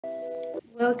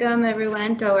Welcome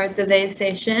everyone to our today's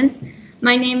session.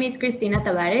 My name is Cristina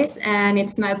Tavares and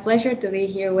it's my pleasure to be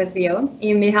here with you.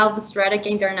 In behalf of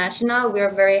Strategy International, we are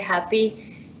very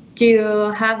happy to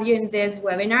have you in this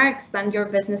webinar, Expand Your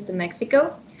Business to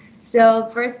Mexico. So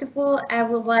first of all, I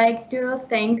would like to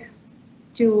thank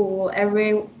to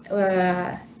every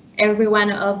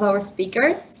one of our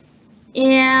speakers.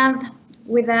 And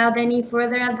without any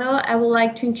further ado, I would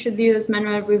like to introduce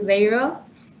Manuel Ribeiro,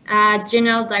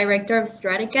 General Director of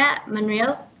Stratica.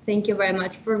 Manuel, thank you very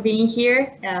much for being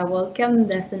here. Welcome.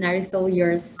 The scenario is all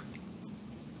yours.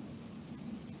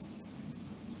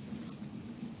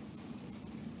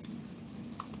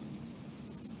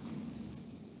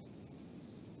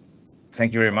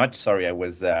 Thank you very much. Sorry, I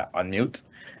was on mute.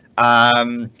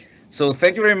 So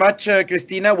thank you very much,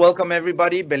 Cristina. Welcome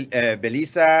everybody.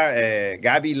 Belisa,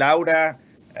 Gabi, Laura,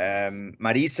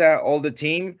 Marisa, all the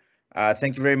team.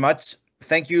 Thank you very much.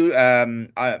 Thank you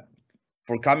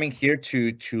for coming here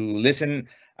to listen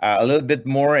a little bit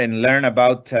more and learn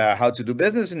about how to do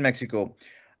business in Mexico.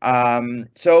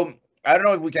 So I don't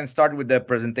know if we can start with the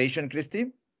presentation, Christy.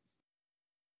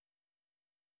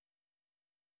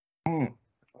 In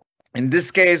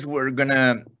this case, we're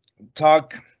gonna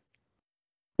talk.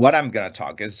 What I'm gonna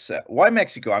talk is why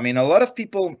Mexico. I mean, a lot of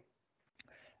people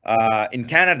in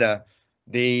Canada,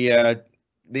 they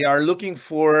are looking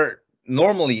for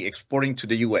normally exporting to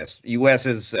the U.S. U.S.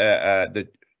 is the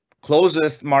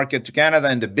closest market to Canada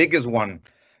and the biggest one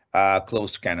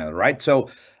close to Canada, right? So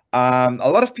a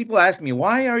lot of people ask me,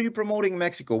 why are you promoting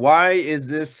Mexico? Why is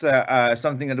this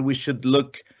something that we should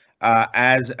look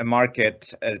as a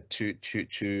market that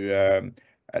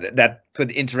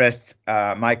could interest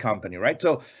my company, right?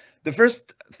 So the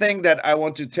first thing that I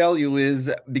want to tell you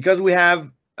is because we have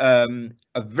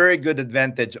a very good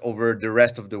advantage over the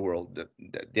rest of the world,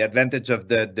 the advantage of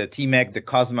the TMEC, the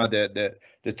COSMA,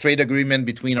 the trade agreement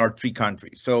between our three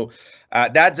countries. So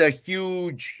that's a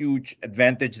huge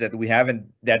advantage that we have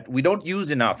and that we don't use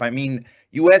enough. I mean,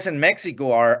 U.S. and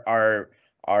Mexico are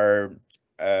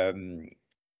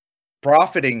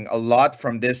profiting a lot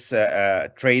from this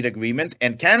trade agreement,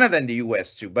 and Canada and the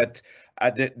US too. But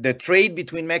the trade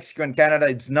between Mexico and Canada,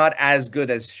 it's not as good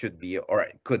as it should be or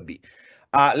it could be.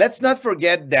 Let's not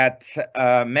forget that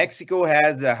Mexico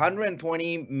has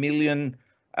 120 million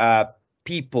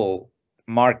people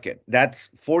market. That's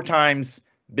 4 times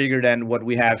bigger than what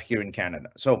we have here in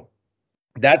Canada. So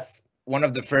that's one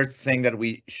of the first thing that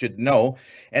we should know.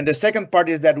 And the second part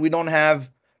is that we don't have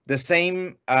the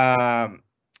same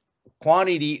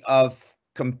quantity of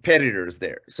competitors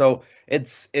there. So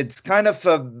it's kind of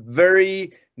a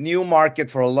very new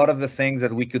market for a lot of the things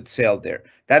that we could sell there.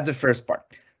 That's the first part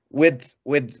with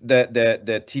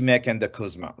the TMEC and the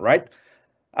COSMA, right?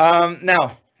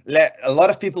 Now, a lot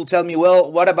of people tell me, well,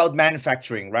 what about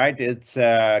manufacturing, right? It's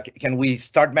can we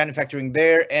start manufacturing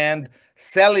there and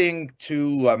selling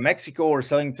to Mexico or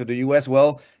selling to the US?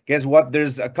 Well, guess what?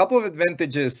 There's a couple of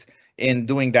advantages in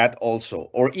doing that also,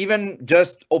 or even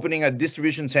just opening a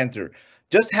distribution center,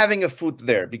 just having a foot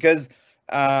there, because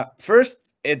first,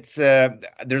 it's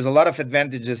there's a lot of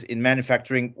advantages in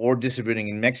manufacturing or distributing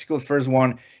in Mexico. First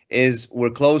one is we're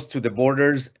close to the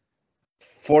borders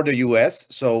for the US,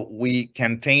 so we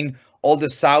contain all the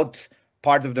south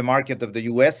part of the market of the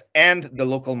US and the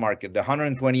local market, the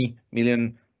 120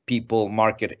 million people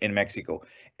market in Mexico.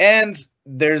 And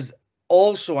there's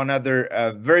also another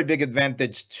very big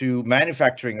advantage to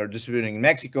manufacturing or distributing in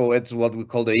Mexico. It's what we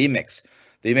call the IMEX.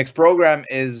 The IMEX program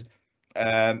is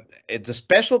it's a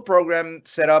special program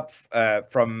set up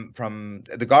from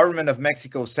the government of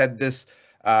Mexico. Set this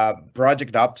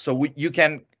project up so you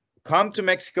can come to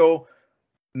Mexico,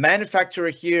 manufacture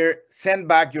here, send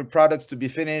back your products to be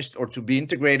finished or to be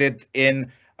integrated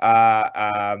in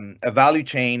a value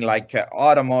chain like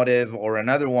automotive or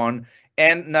another one,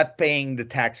 and not paying the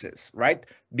taxes, right?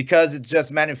 Because it's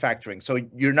just manufacturing. So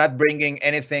you're not bringing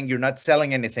anything, you're not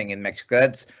selling anything in Mexico.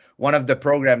 That's one of the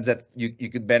programs that you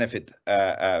could benefit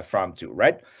from too,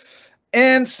 right?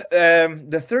 And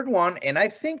the third one, and I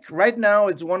think right now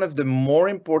it's one of the more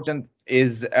important,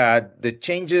 is the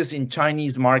changes in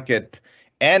Chinese market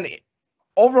and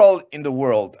overall in the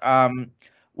world.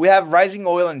 We have rising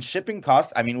oil and shipping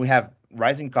costs. I mean, we have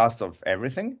rising costs of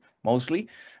everything, mostly,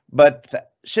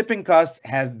 but shipping costs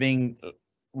have been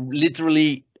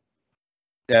literally,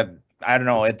 I don't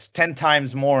know, it's 10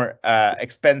 times more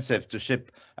expensive to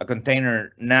ship a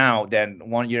container now than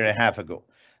 1.5 years ago.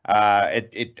 I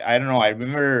don't know, I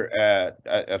remember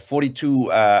a 42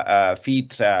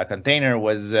 feet container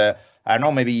was, I don't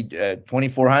know, maybe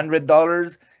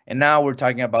 $2,400, and now we're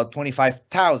talking about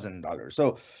 $25,000.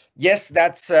 So Yes,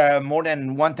 that's more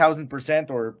than 1,000%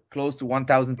 or close to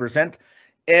 1,000%.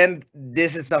 And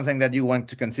this is something that you want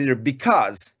to consider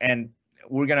because, and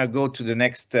we're going to go to the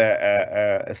next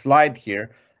slide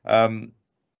here.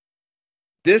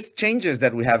 These changes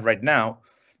that we have right now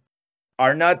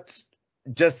are not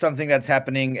just something that's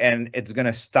happening and it's going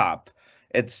to stop.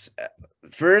 It's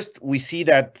first, we see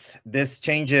that these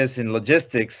changes in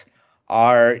logistics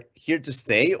are here to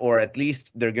stay, or at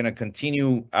least they're going to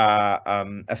continue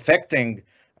affecting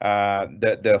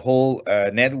the whole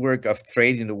network of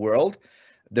trade in the world.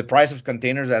 The price of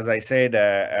containers, as I said,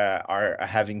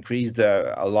 have increased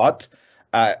a lot.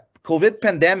 COVID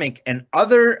pandemic and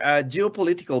other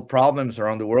geopolitical problems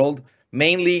around the world,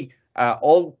 mainly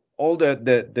all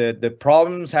the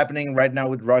problems happening right now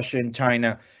with Russia and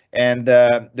China, and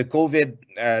the COVID,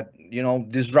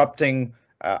 disrupting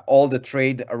all the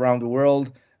trade around the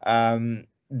world.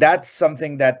 That's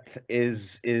something that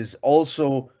is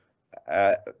also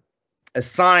a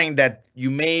sign that you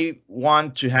may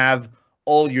want to have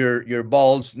all your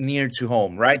balls near to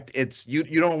home, right? It's you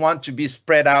don't want to be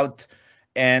spread out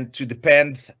and to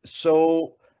depend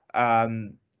so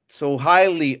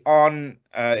highly on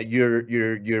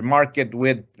your market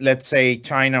with, let's say,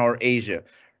 China or Asia,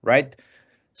 right?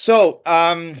 So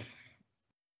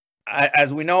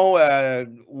as we know,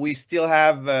 we still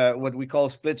have what we call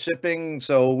split shipping.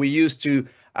 So we used to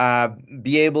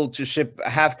be able to ship a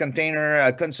half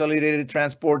container, consolidated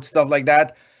transport, stuff like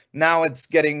that. Now it's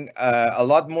getting a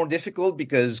lot more difficult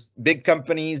because big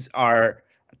companies are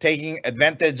taking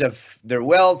advantage of their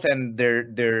wealth and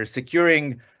they're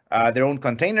securing their own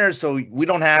containers. So we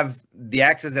don't have the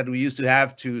access that we used to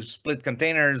have to split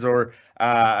containers or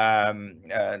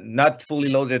not fully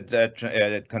loaded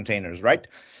containers, right?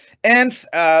 And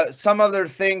some other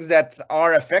things that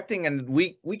are affecting and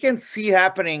we can see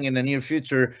happening in the near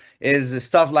future is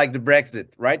stuff like the Brexit,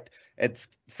 right? It's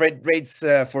freight rates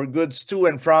for goods to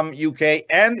and from UK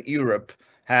and Europe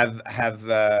have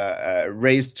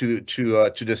raised to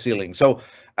the ceiling. So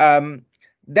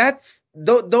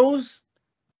those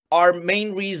are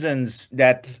main reasons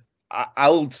that I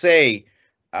would say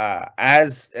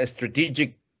as a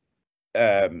strategic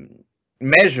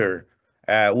measure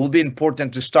will be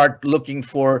important to start looking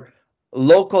for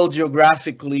local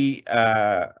geographically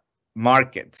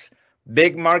markets,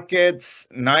 big markets,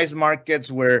 nice markets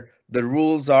where the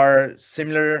rules are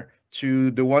similar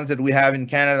to the ones that we have in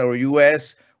Canada or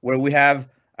US, where we have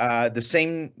the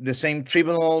same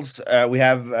tribunals, we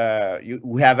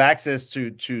have access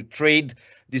to trade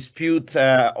dispute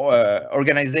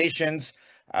organizations.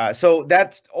 So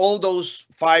that's all those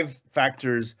 5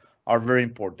 factors are very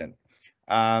important.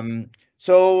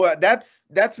 So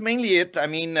that's mainly it. I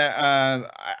mean,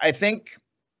 I think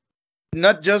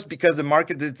not just because the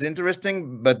market is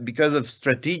interesting, but because of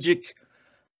strategic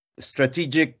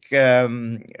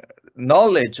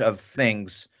knowledge of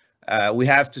things, we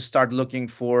have to start looking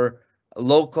for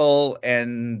local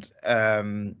and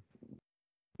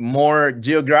more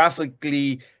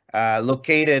geographically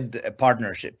located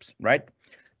partnerships, right?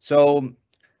 So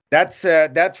that's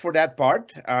for that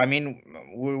part. I mean,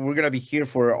 we're going to be here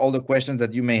for all the questions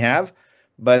that you may have,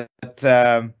 but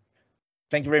thank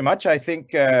you very much. I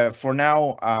think for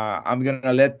now, I'm going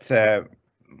to let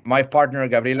my partner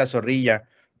Gabriela Zorrilla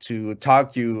to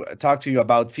talk to you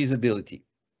about feasibility,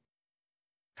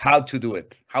 how to do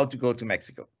it, how to go to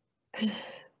Mexico.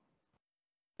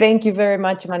 Thank you very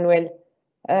much, Manuel.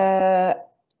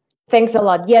 Thanks a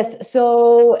lot. Yes.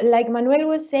 So like Manuel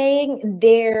was saying,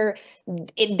 there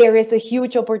is a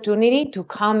huge opportunity to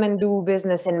come and do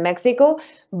business in Mexico,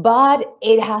 but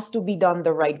it has to be done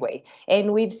the right way.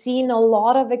 And we've seen a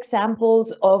lot of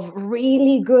examples of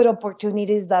really good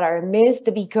opportunities that are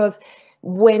missed because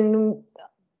when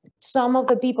some of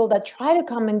the people that try to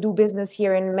come and do business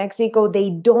here in Mexico,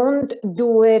 they don't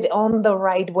do it on the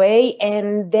right way,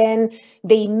 and then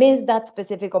they miss that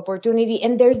specific opportunity.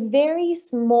 And there's very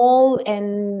small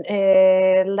and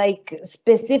like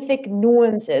specific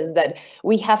nuances that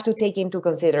we have to take into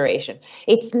consideration.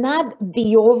 It's not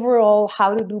the overall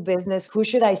how to do business, who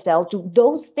should I sell to.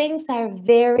 Those things are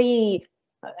very,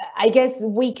 I guess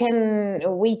we can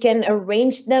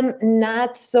arrange them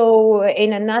not so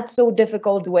in a not so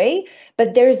difficult way,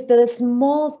 but there's the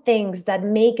small things that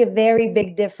make a very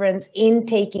big difference in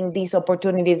taking these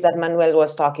opportunities that Manuel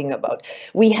was talking about.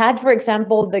 We had, for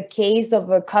example, the case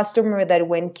of a customer that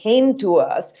when came to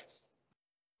us,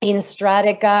 in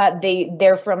Stratica.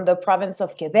 They're from the province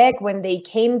of Quebec. When they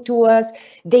came to us,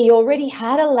 they already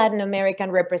had a Latin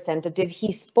American representative.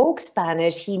 He spoke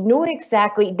Spanish. He knew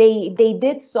exactly, they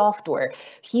did software.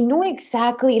 He knew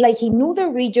exactly, like he knew the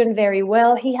region very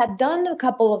well. He had done a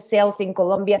couple of sales in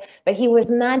Colombia, but he was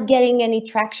not getting any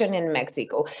traction in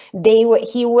Mexico.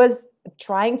 He was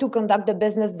trying to conduct the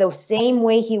business the same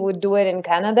way he would do it in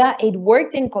Canada. It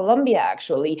worked in Colombia,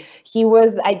 actually. He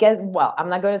was, I guess, well, I'm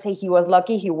not going to say he was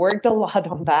lucky. He worked a lot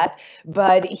on that,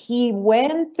 but he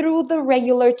went through the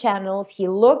regular channels. He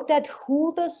looked at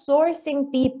who the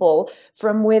sourcing people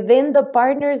from within the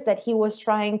partners that he was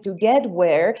trying to get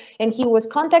were, and he was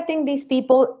contacting these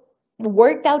people,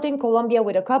 worked out in Colombia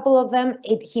with a couple of them.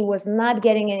 He was not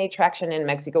getting any traction in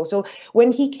Mexico. So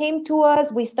when he came to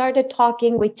us, we started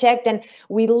talking, we checked, and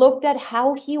we looked at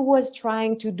how he was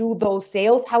trying to do those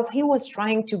sales, how he was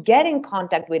trying to get in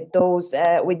contact with those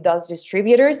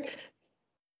distributors.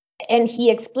 And he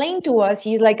explained to us,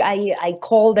 he's like, I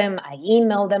called them, I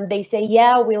emailed them. They say,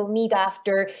 yeah, we'll meet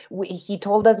after. He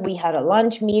told us we had a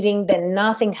lunch meeting, then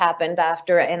nothing happened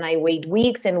after. And I wait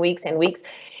weeks and weeks and weeks.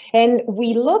 And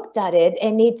we looked at it,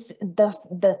 and it's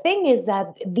the thing is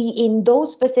that in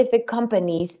those specific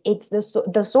companies, it's the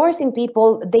sourcing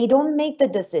people, they don't make the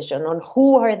decision on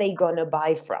who are they going to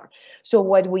buy from. So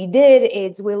what we did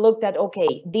is we looked at,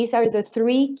 okay, these are the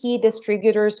 3 key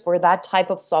distributors for that type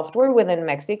of software within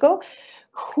Mexico.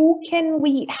 How can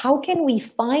we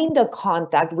find a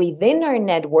contact within our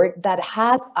network that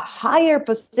has a higher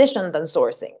position than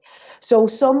sourcing? So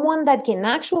someone that can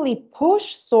actually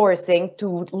push sourcing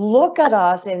to look at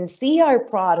us and see our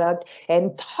product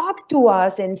and talk to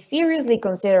us and seriously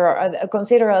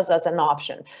consider us as an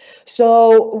option.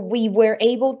 So we were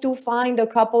able to find a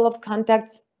couple of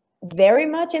contacts very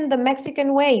much in the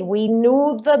Mexican way. We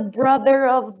knew the brother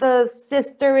of the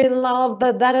sister-in-law of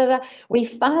the da-da-da. We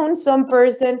found some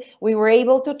person, we were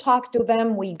able to talk to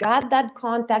them, we got that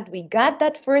contact, we got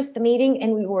that first meeting,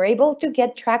 and we were able to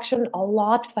get traction a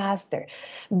lot faster.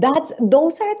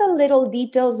 Those are the little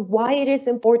details why it is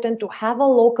important to have a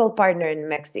local partner in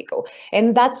Mexico.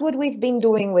 And that's what we've been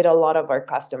doing with a lot of our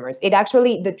customers. It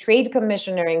actually, the Trade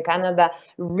Commissioner in Canada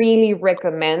really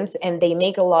recommends, and they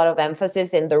make a lot of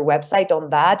emphasis in their website on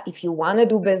that. If you want to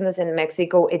do business in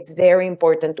Mexico, it's very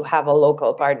important to have a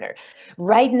local partner.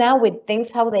 Right now, with things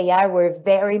how they are, we're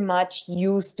very much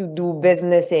used to do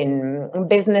business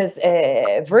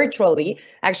virtually.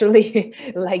 Actually,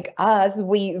 like us,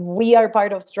 we are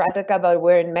part of Stratica, but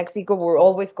we're in Mexico. We're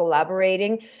always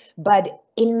collaborating. But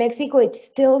in Mexico, it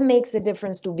still makes a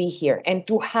difference to be here and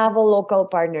to have a local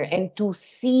partner and to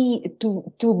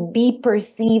be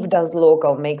perceived as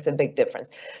local makes a big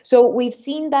difference. So we've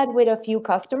seen that with a few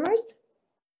customers.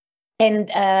 And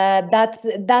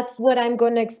that's what I'm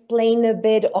going to explain a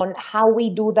bit on how we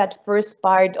do that first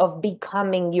part of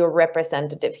becoming your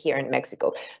representative here in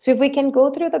Mexico. So if we can go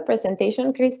through the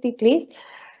presentation, Christy, please.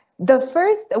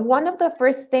 One of the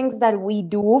first things that we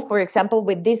do, for example,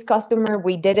 with this customer,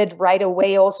 we did it right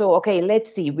away also. Okay,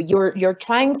 let's see, you're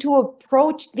trying to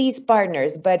approach these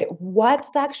partners, but what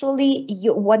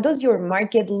does your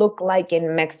market look like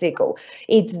in Mexico?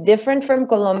 It's different from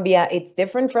Colombia, it's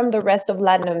different from the rest of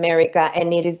Latin America,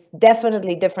 and it is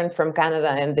definitely different from Canada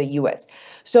and the US.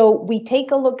 So we take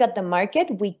a look at the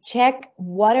market, we check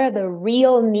what are the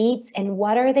real needs and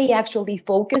what are they actually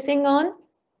focusing on.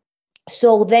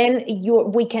 So then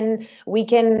we can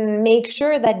make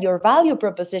sure that your value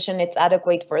proposition is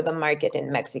adequate for the market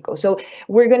in Mexico. So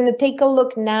we're going to take a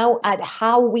look now at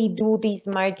how we do these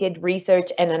market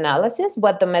research and analysis,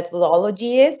 what the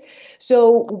methodology is.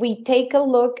 So we take a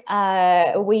look,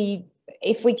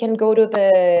 if we can go to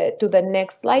the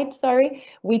next slide, sorry,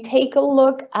 we take a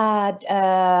look at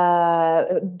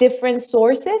different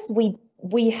sources.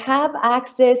 We have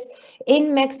access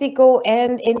in Mexico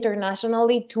and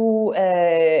internationally to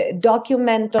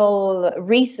documental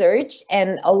research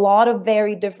and a lot of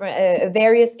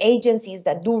various agencies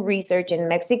that do research in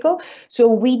Mexico. So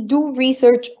we do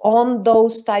research on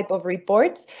those type of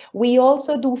reports. We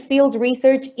also do field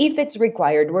research if it's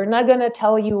required. We're not going to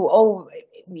tell you, oh,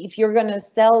 if you're going to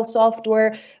sell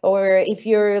software or if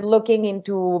you're looking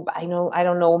into, I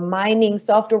don't know, mining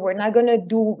software, we're not going to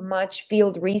do much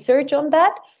field research on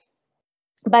that.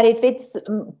 But if it's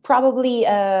probably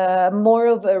more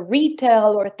of a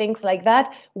retail or things like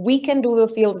that, we can do the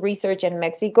field research in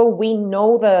Mexico. We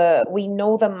know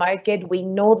the market, we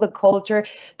know the culture.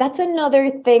 That's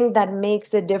another thing that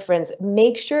makes a difference.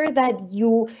 Make sure that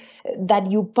you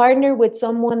partner with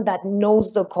someone that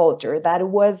knows the culture, that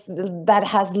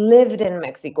has lived in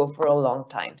Mexico for a long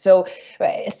time. So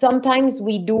sometimes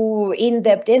we do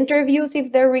in-depth interviews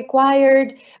if they're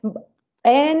required.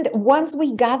 And once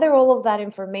we gather all of that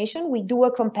information, we do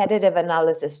a competitive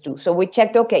analysis too. So we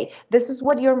checked, okay, this is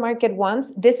what your market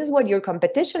wants. This is what your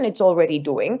competition is already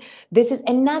doing.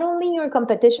 And not only your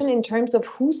competition in terms of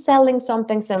who's selling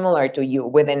something similar to you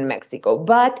within Mexico,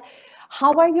 but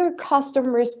how are your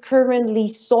customers currently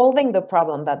solving the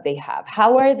problem that they have?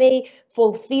 How are they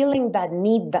fulfilling that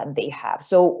need that they have?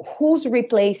 So who's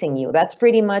replacing you? That's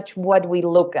pretty much what we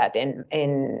look at in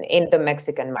the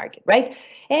Mexican market, right?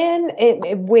 And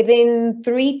within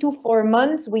 3 to 4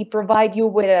 months, we provide you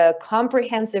with a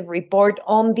comprehensive report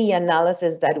on the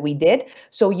analysis that we did.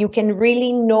 So you can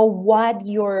really know what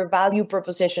your value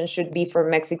proposition should be for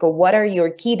Mexico. What are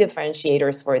your key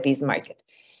differentiators for this market?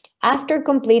 After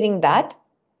completing that,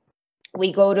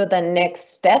 we go to the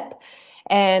next step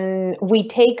and we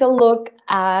take a look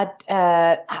at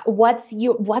what's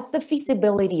the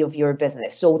feasibility of your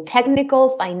business. So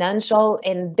technical, financial,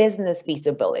 and business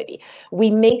feasibility. We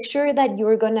make sure that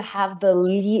you're going to have the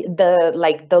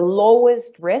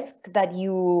lowest risk that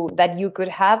you could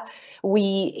have.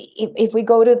 If we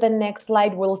go to the next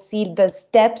slide, we'll see the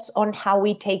steps on how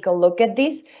we take a look at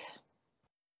this.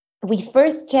 We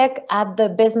first check at the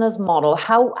business model.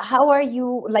 How are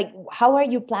you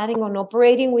planning on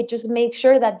operating? We just make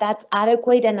sure that that's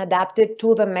adequate and adapted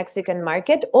to the Mexican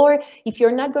market. Or if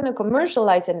you're not going to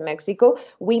commercialize in Mexico,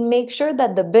 we make sure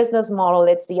that the business model,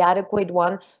 it's the adequate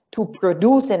one to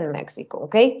produce in Mexico.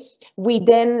 Okay. We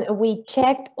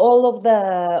checked all of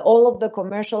the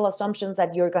commercial assumptions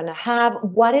that you're going to have.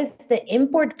 What is the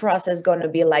import process going to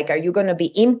be like? Are you going to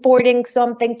be importing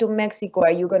something to Mexico?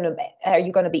 Are you going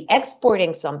to be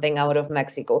exporting something out of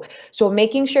Mexico? So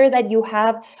making sure that you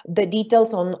have the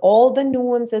details on all the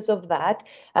nuances of that.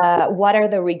 What are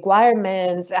the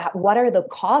requirements? What are the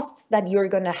costs that you're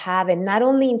going to have? And not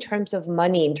only in terms of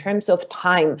money, in terms of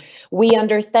time. We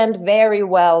understand very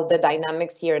well the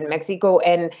dynamics here in Mexico,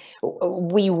 and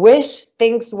we wish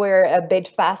things were a bit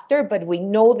faster, but we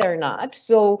know they're not.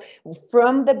 So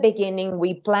from the beginning,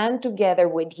 we plan together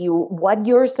with you what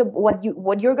you're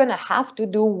going to have to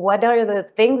do, what are the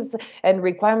things and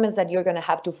requirements that you're going to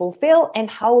have to fulfill, and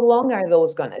how long are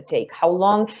those going to take? How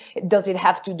long does it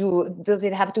have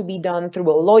to be done through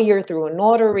a lawyer, through a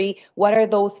notary? What are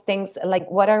those things like?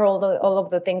 What are all of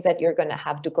the things that you're going to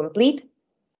have to complete?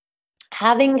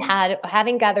 Having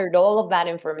gathered all of that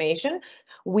information,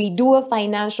 we do a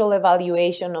financial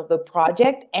evaluation of the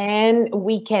project, and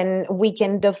we can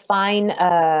define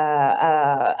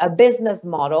a business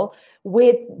model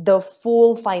with the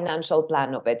full financial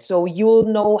plan of it. So you'll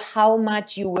know how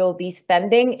much you will be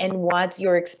spending and what's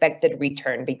your expected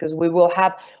return, because we will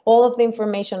have all of the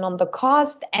information on the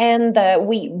cost, and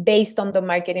based on the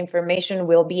market information,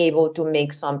 we'll be able to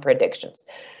make some predictions.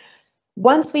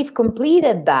 Once we've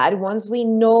completed that, once we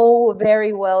know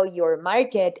very well your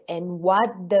market and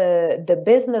what the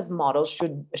business model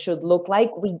should look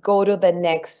like, we go to the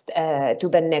next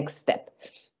step.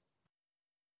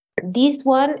 This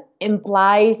one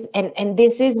implies, and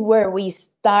this is where we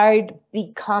start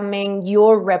becoming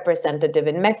your representative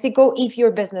in Mexico if your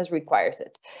business requires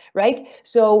it, right?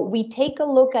 So we take a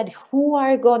look at who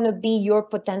are going to be your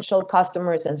potential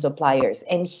customers and suppliers.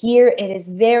 And here it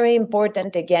is very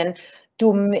important, again,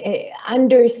 to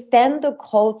understand the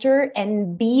culture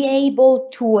and be able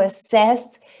to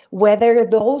assess whether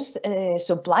those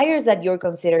suppliers that you're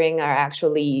considering are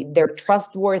actually, they're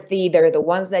trustworthy, they're the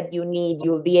ones that you need.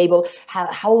 You'll be able,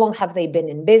 how long have they been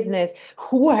in business?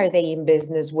 Who are they in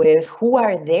business with? Who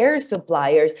are their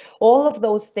suppliers? All of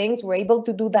those things, we're able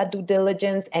to do that due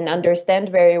diligence and understand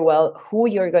very well who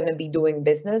you're going to be doing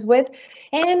business with.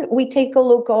 And we take a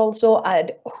look also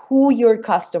at who your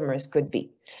customers could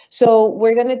be. So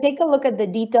we're going to take a look at the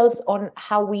details on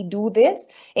how we do this.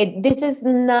 This is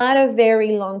not a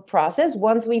very long process.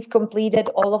 Once we've completed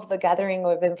all of the gathering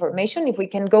of information, if we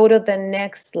can go to the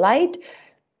next slide,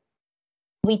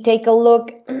 we take a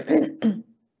look.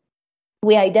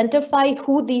 We identify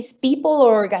who these people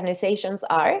or organizations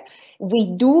are.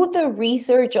 We do the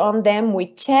research on them.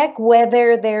 We check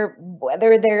whether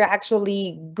they're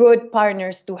actually good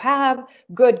partners to have,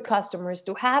 good customers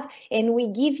to have, and we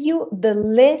give you the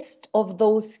list of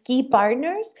those key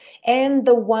partners and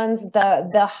the ones,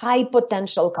 the high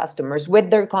potential customers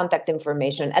with their contact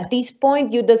information. At this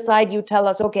point, you decide, you tell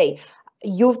us, okay,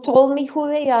 you've told me who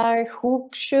they are, who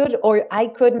should or I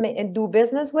could do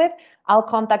business with. I'll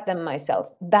contact them myself.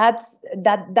 That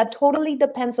totally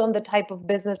depends on the type of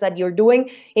business that you're doing.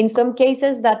 In some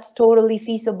cases, that's totally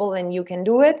feasible and you can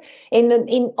do it.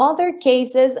 In other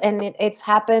cases, and it's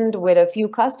happened with a few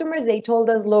customers, they told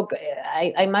us, look,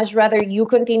 I much rather you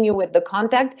continue with the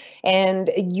contact and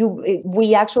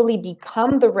we actually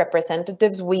become the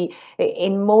representatives.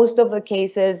 In most of the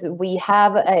cases, we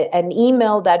have an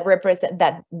email that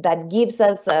gives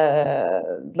us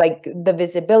like the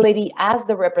visibility as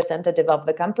the representative of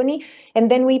the company, and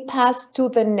then we pass to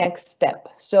the next step.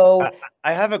 So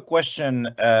I have a question,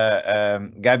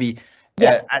 Gabby.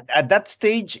 Yeah. At that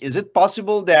stage, is it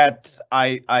possible that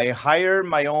I hire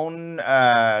my own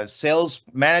sales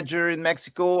manager in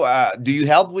Mexico? Do you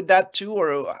help with that too,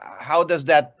 or how does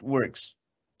that works?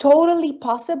 Totally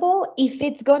possible. If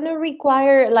it's going to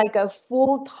require like a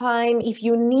full-time, if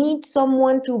you need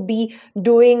someone to be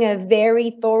doing a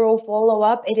very thorough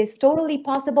follow-up, it is totally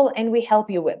possible, and we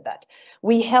help you with that.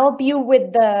 We help you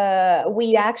with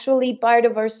we actually, part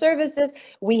of our services,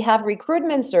 we have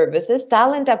recruitment services,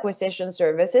 talent acquisition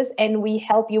services, and we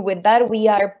help you with that. We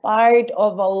are part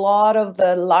of a lot of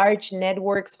the large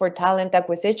networks for talent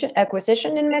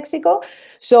acquisition in Mexico.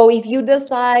 So if you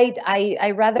decide,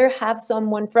 I rather have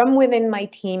someone from within my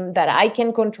team that I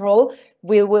can control,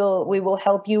 we will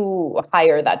help you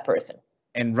hire that person.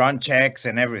 And run checks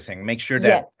and everything. Make sure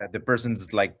that the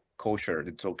person's like kosher.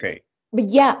 It's okay. But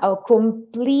yeah, a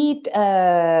complete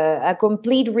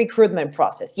recruitment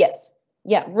process. Yes.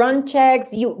 Yeah, run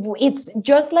checks. It's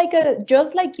just like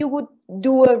you would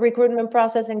do a recruitment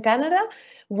process in Canada.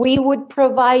 We would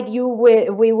provide you with,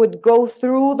 we would go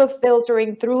through the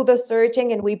filtering, through the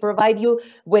searching, and we provide you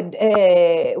with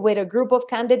a group of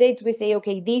candidates. We say,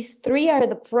 okay, these three are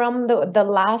from the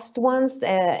last ones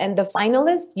and the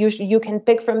finalists. You can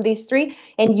pick from these three,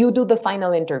 and you do the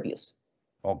final interviews.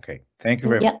 Okay, thank you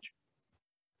very much.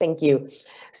 Thank you.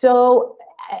 So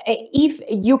if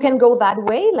you can go that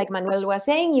way, like Manuel was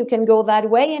saying, you can go that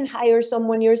way and hire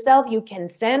someone yourself. You can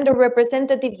send a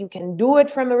representative. You can do it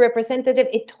from a representative.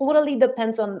 It totally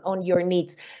depends on your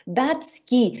needs. That's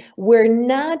key. We're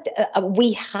not,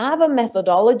 we have a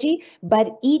methodology,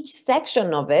 but each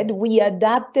section of it, we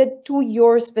adapted to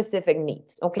your specific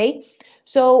needs, okay?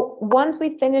 So once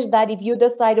we finish that, if you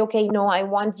decide, okay, no, I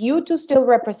want you to still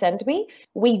represent me,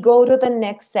 we go to the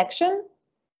next section.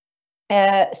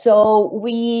 So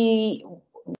we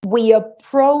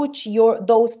approach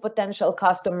those potential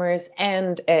customers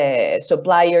and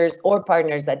suppliers or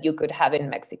partners that you could have in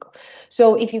Mexico.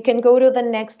 So if you can go to the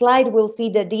next slide, we'll see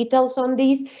the details on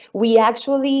these. We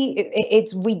actually,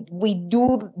 we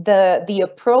do the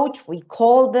approach, we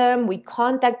call them, we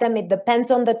contact them. It depends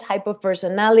on the type of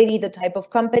personality, the type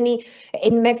of company.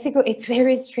 In Mexico, it's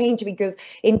very strange because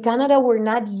in Canada, we're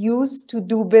not used to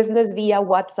do business via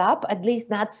WhatsApp, at least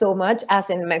not so much as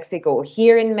in Mexico.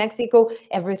 Here in Mexico,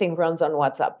 everything runs on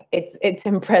WhatsApp. It's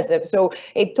impressive. So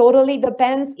it totally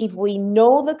depends. If we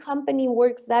know the company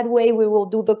works that way, we will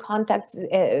do the contacts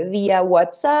via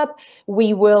WhatsApp.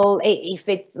 We will, if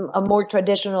it's a more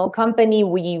traditional company,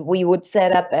 we would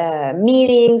set up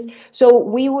meetings. So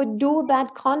we would do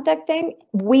that contacting.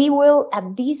 We will,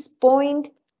 at this point,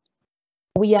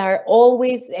 we are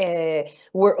always,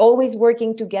 we're always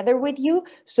working together with you.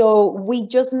 So we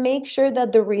just make sure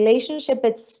that the relationship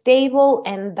is stable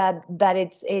and that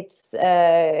it's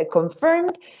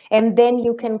confirmed, and then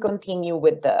you can continue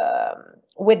with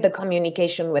the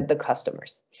communication with the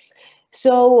customers.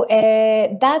 So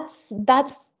that's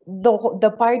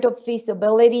the part of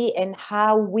feasibility and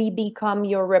how we become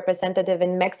your representative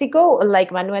in Mexico. Like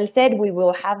Manuel said, we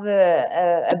will have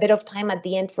a bit of time at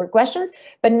the end for questions,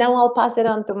 but now I'll pass it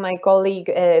on to my colleague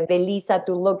Belisa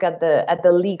to look at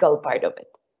the legal part of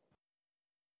it.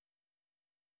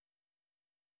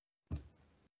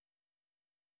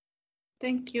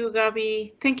 Thank you,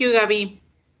 Gabby. Thank you, Gabby.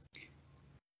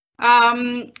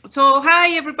 So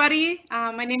hi, everybody.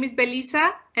 My name is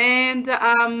Belisa, and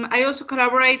I also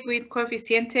collaborate with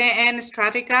Coeficiente and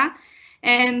Stratica.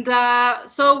 And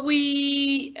so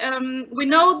we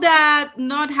know that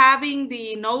not having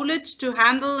the knowledge to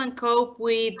handle and cope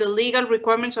with the legal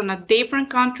requirements on a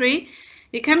different country,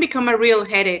 it can become a real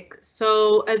headache.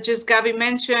 So as just Gabby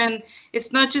mentioned,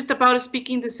 it's not just about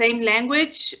speaking the same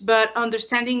language, but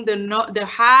understanding the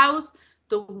hows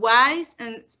the whys,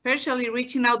 and especially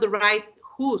reaching out the right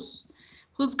who's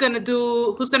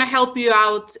gonna help you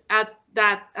out at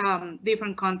that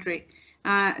different country,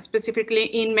 specifically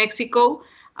in Mexico.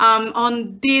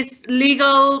 On this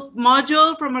legal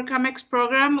module from our CAMEX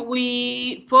program,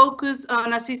 we focus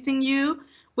on assisting you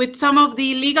with some of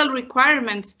the legal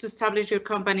requirements to establish your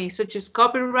company, such as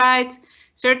copyrights,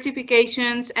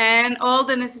 certifications, and all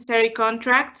the necessary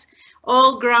contracts,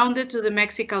 all grounded to the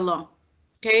Mexican law.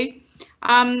 Okay.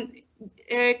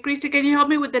 Christy, can you help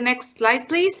me with the next slide,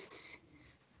 please?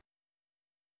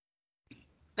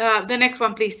 The next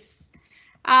one, please.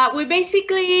 We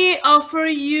basically offer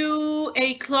you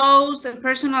a close and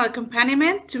personal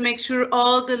accompaniment to make sure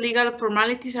all the legal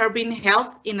formalities are being held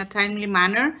in a timely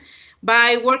manner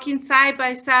by working side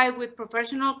by side with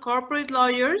professional corporate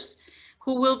lawyers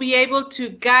who will be able to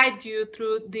guide you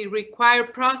through the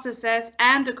required processes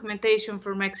and documentation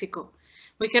for Mexico.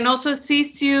 We can also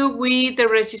assist you with the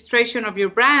registration of your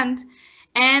brand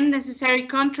and necessary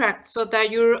contracts so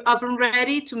that you're up and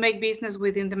ready to make business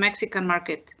within the Mexican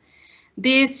market.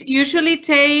 This usually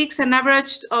takes an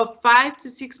average of 5 to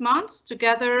 6 months to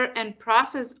gather and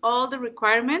process all the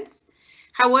requirements.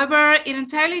 However, it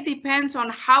entirely depends on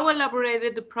how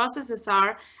elaborated the processes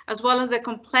are, as well as the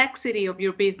complexity of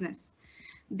your business.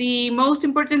 The most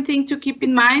important thing to keep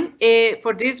in mind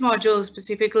for this module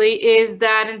specifically is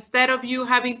that instead of you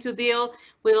having to deal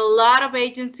with a lot of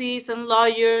agencies and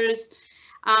lawyers,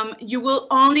 you will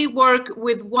only work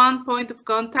with one point of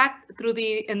contact through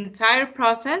the entire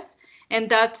process, and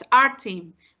that's our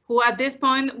team, who at this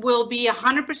point will be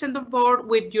 100% on board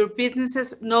with your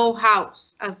business's know-how,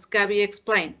 as Gabby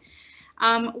explained.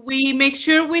 We make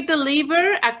sure we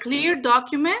deliver a clear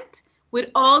document with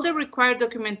all the required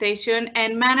documentation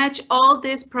and manage all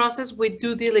this process with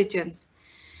due diligence.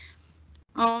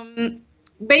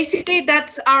 Basically,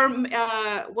 that's our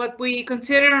what we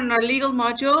consider on our legal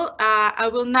module. I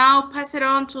will now pass it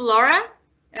on to Laura.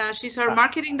 She's our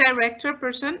marketing director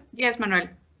person. Yes, Manuel.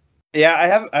 Yeah,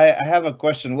 I have a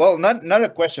question. Well, not a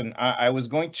question. I was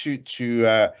going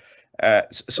to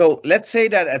so let's say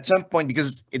that at some point,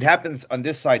 because it happens on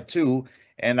this side too,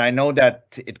 and I know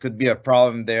that it could be a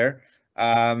problem there.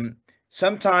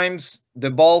 Sometimes the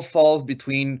ball falls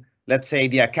between, let's say,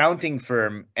 the accounting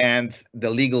firm and the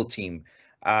legal team.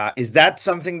 Is that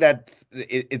something that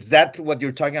is that what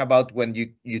you're talking about when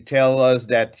you tell us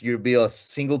that you'll be a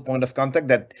single point of contact,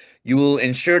 that you will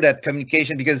ensure that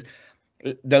communication? Because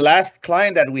the last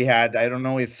client that we had, I don't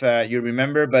know if you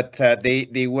remember, but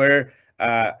they were,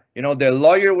 the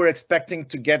lawyer were expecting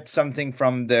to get something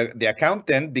from the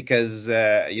accountant because,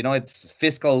 it's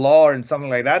fiscal law and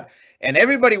something like that. And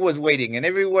everybody was waiting, and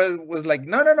everyone was like,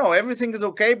 no, everything is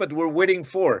okay, but we're waiting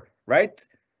for, right?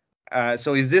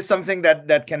 So is this something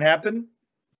that can happen?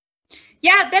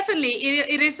 Yeah, definitely.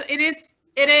 It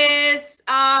is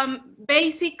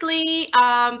basically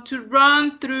to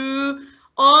run through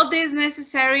all these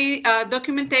necessary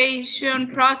documentation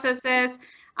processes.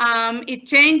 It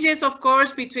changes, of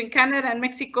course, between Canada and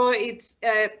Mexico. It's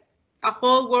a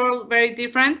whole world very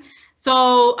different.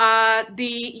 So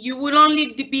you will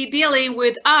only be dealing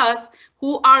with us,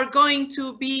 who are going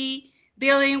to be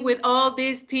dealing with all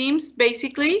these teams,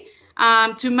 basically,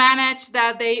 to manage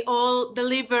that they all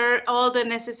deliver all the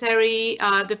necessary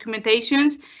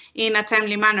documentations in a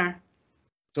timely manner.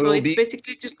 So it's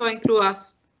basically just going through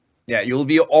us. Yeah, you'll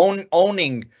be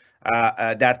owning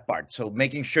that part. So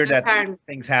making sure that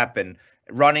things happen,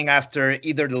 running after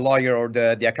either the lawyer or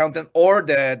the accountant or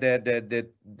the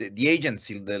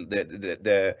agency,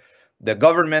 the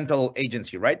governmental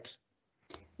agency, right?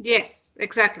 Yes,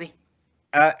 exactly.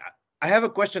 I have a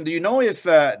question. Do you know if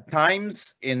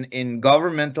times in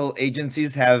governmental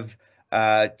agencies have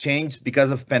changed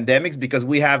because of pandemics? Because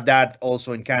we have that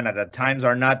also in Canada. Times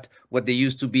are not what they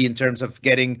used to be in terms of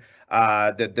getting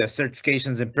the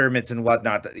certifications and permits and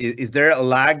whatnot. Is there a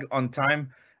lag on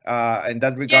time in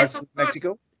that regards to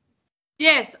Mexico?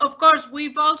 Yes, of course.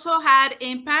 We've also had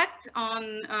impact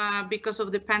on because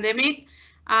of the pandemic.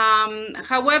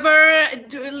 However,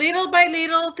 little by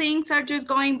little, things are just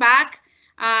going back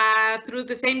through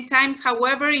the same times.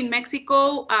 However, in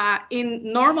Mexico, in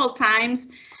normal times,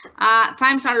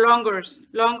 times are longer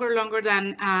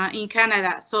than in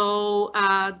Canada. So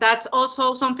that's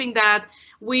also something that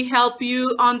we help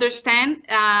you understand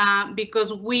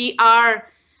because we are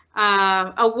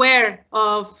aware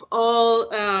of all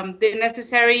the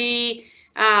necessary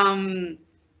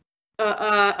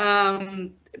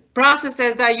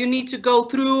processes that you need to go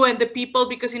through, and the people,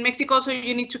 because in Mexico also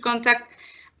you need to contact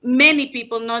many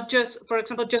people, not just, for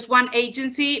example, just one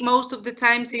agency. Most of the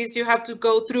times is you have to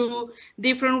go through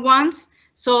different ones.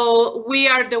 So we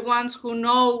are the ones who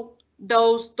know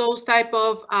those type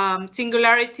of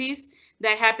singularities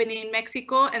that happen in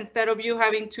Mexico, instead of you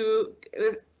having to,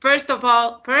 first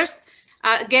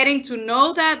getting to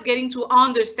know that, getting to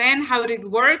understand how it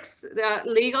works, the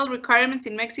legal requirements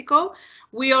in Mexico.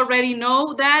 We already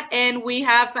know that, and we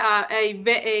have a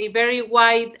very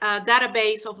wide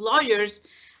database of lawyers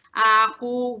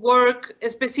who work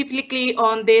specifically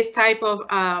on this type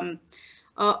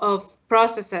of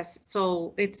processes.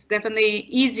 So it's definitely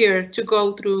easier to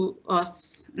go through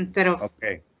us instead of.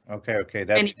 Okay.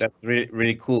 That's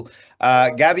really cool.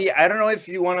 Gabby, I don't know if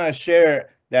you want to share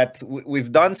that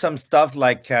we've done some stuff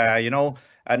like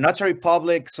notary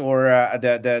publics, or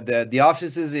the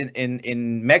offices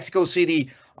in Mexico City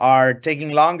are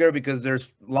taking longer because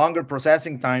there's longer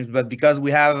processing times, but because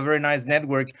we have a very nice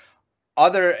network,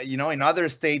 in other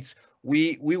states,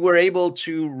 we were able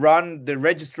to run the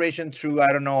registration through,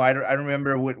 I don't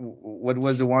remember what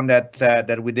was the one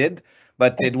that we did,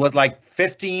 but it was like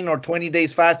 15 or 20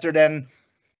 days faster than.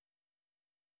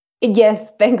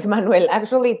 Yes, thanks, Manuel.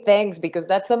 Actually, thanks, because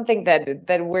that's something that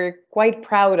we're quite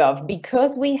proud of.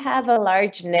 Because we have a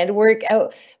large network,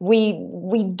 we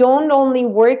don't only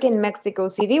work in Mexico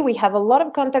City, we have a lot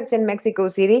of contacts in Mexico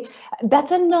City.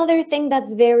 That's another thing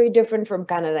that's very different from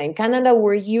Canada. In Canada,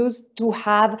 we're used to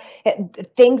have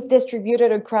things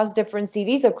distributed across different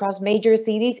cities, across major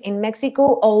cities. In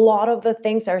Mexico, a lot of the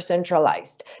things are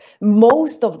centralized.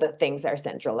 Most of the things are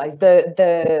centralized.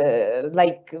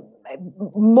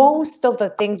 Most of the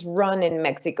things run in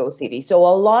Mexico City. So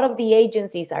a lot of the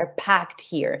agencies are packed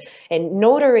here, and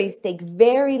notaries take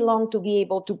very long to be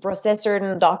able to process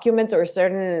certain documents or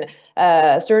certain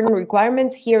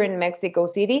requirements here in Mexico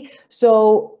City.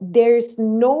 So there's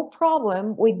no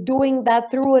problem with doing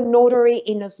that through a notary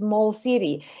in a small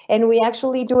city. And we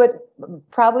actually do it.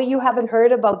 Probably you haven't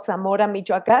heard about Zamora,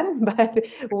 Michoacan, but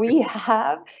we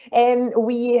have. And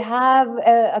we have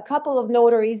a couple of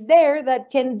notaries there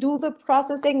that can do the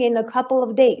processing in a couple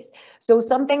of days. So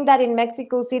something that in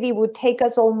Mexico City would take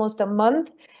us almost a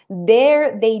month,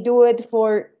 there they do it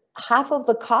for half of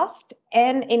the cost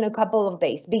and in a couple of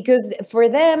days. Because for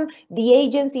them, the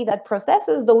agency that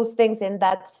processes those things in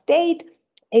that state,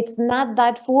 it's not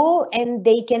that full, and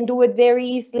they can do it very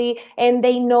easily, and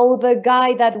they know the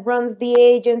guy that runs the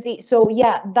agency. So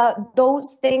yeah,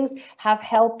 those things have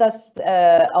helped us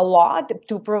a lot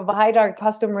to provide our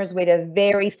customers with a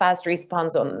very fast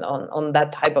response on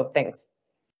that type of things.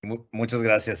 Muchas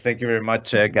gracias. Thank you very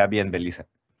much, Gabby and Belisa.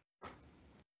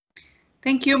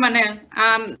 Thank you, Manuel.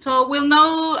 So we'll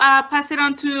now pass it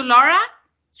on to Laura.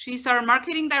 She's our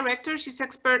marketing director. She's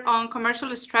expert on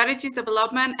commercial strategies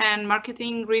development and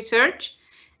marketing research,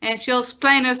 and she'll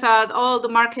explain us all the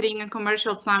marketing and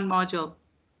commercial plan module.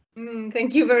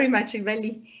 Thank you very much,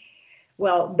 Ibeli.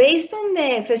 Well, based on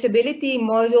the feasibility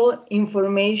module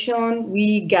information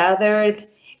we gathered,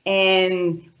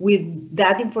 and with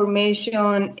that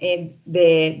information,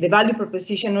 the value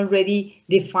proposition already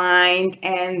defined,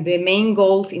 and the main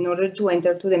goals in order to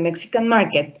enter to the Mexican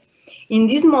market. In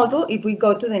this model, if we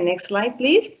go to the next slide,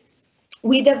 please,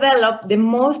 we develop the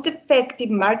most effective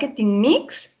marketing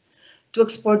mix to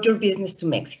export your business to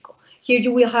Mexico. Here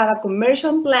you will have a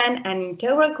commercial plan, an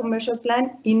integral commercial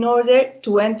plan, in order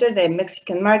to enter the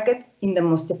Mexican market in the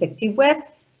most effective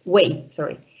way.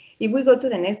 If we go to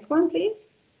the next one, please.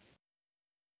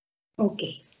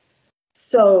 Okay,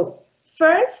 so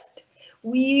first,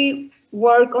 we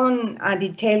work on a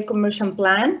detailed commercial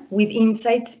plan with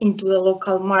insights into the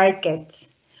local markets.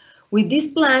 With this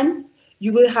plan,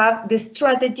 you will have the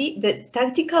strategy, the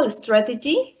tactical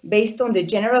strategy based on the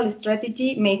general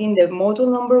strategy made in the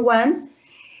module number 1,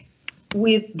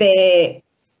 with the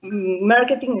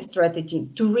marketing strategy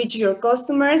to reach your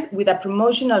customers, with a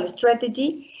promotional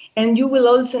strategy, and you will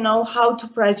also know how to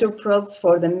price your products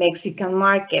for the Mexican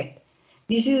market.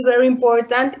 This is very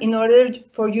important in order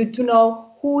for you to know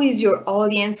who is your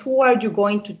audience, who are you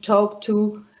going to talk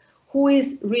to, who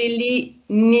is really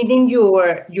needing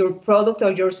your product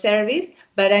or your service,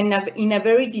 but in a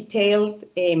very detailed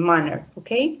manner,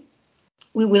 okay?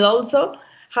 We will also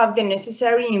have the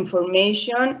necessary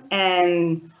information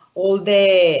and all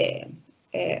the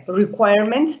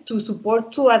requirements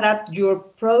to adapt your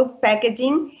product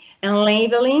packaging and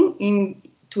labeling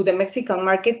to the Mexican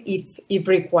market if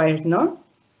required, no?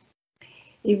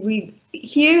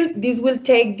 This will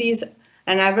take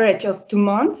an average of 2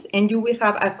 months, and you will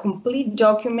have a complete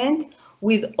document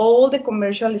with all the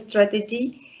commercial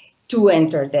strategy to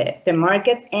enter the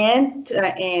market and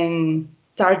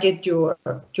target your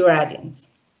audience.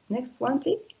 Next one,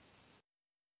 please.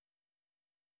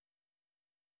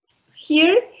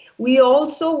 here we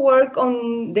also work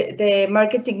on the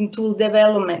marketing tools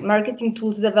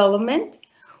development.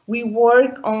 We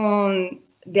work on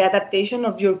the adaptation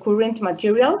of your current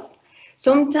materials.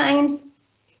 Sometimes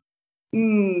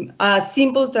a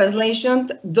simple translation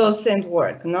doesn't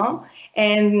work, no?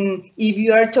 And if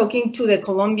you are talking to the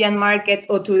Colombian market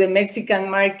or to the Mexican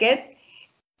market,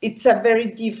 it's a very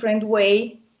different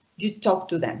way you talk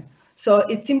to them. So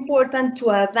it's important to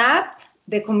adapt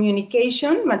the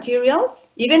communication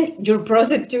materials, even your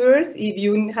procedures, if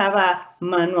you have a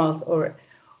manuals or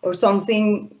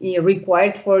something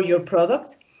required for your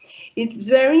product. It's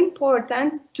very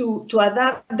important to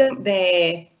adapt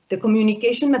the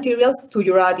communication materials to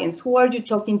your audience. Who are you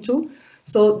talking to?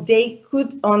 So they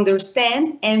could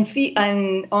understand and feel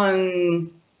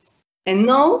and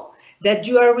know that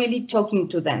you are really talking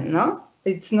to them, no?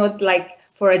 It's not like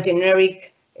for a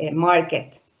generic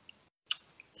market.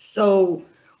 So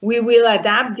we will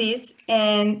adapt this,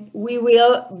 and we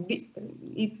will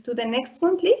to the next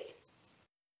one, please.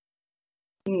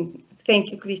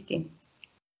 Thank you, Christine.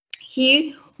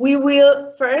 Here we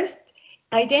will first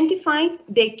identify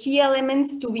the key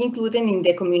elements to be included in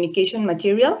the communication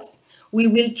materials. We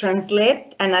will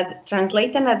translate and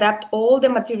adapt all the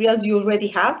materials you already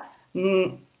have.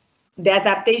 The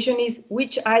adaptation is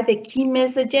which are the key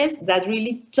messages that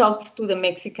really talks to the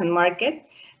Mexican market,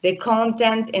 the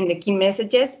content and the key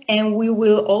messages, and we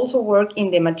will also work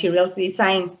in the materials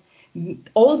design.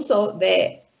 Also,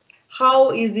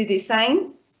 how is the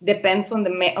design depends on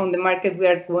the market we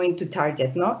are going to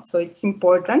target, no? So it's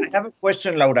important. I have a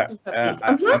question, Laura.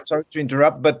 I'm sorry to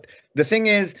interrupt, but the thing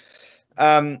is,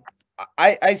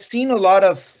 I've seen a lot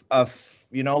of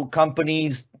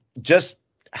companies just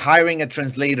hiring a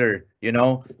translator,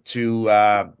 to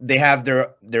they have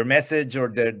their message or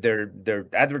their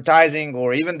advertising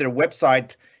or even their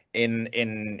website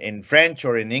in French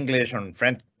or in English, or in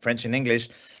French and English,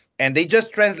 and they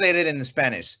just translate it in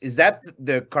Spanish. Is that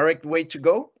the correct way to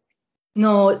go?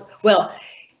 No, well,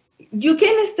 you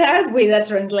can start with a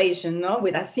translation, no,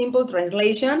 with a simple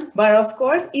translation, but of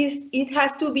course it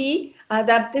has to be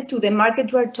adapted to the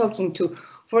market you are talking to.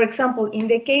 For example, in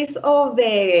the case of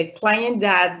the client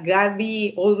that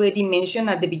Gabi already mentioned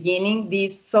at the beginning,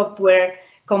 this software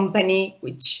company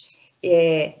which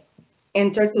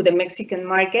entered to the Mexican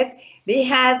market, they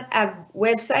had a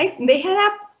website. They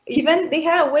had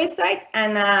a website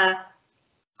and a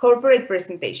corporate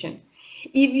presentation.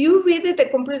 If you read the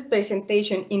corporate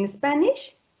presentation in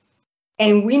Spanish,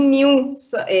 and we knew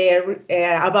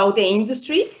about the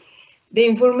industry, the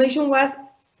information was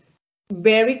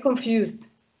very confused.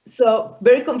 So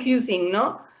very confusing,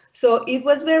 no? So it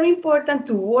was very important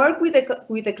to work with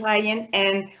the client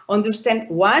and understand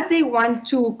what they want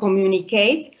to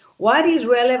communicate, what is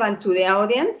relevant to the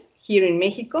audience here in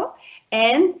Mexico,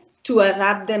 and to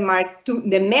adapt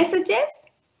the messages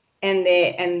and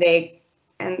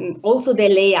also the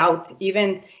layout.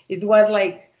 Even it was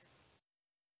like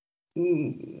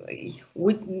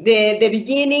with the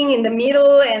beginning, in the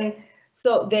middle, and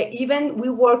so we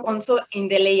work also in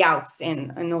the layouts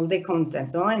and all the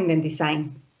content, no? And the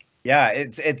design. Yeah,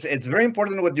 it's very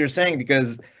important what you're saying,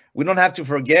 because we don't have to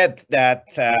forget that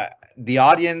the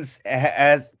audience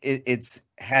has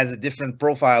a different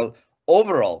profile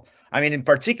overall. I mean, in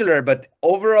particular, but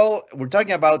overall, we're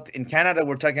talking about in Canada.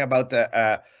 We're talking about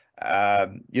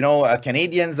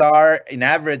Canadians are in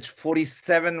average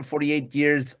 47, 48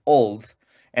 years old.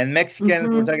 And Mexicans,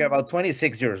 we're talking about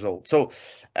 26 years old. So,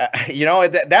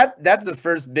 that's the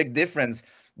first big difference.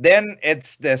 Then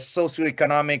it's the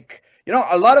socioeconomic,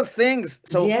 a lot of things.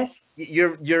 So yes,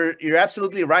 you're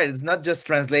absolutely right. It's not just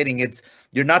translating.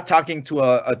 You're not talking to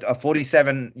a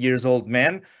 47 years old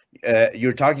man.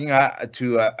 You're talking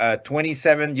to a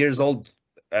 27 years old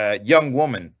young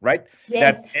woman, right?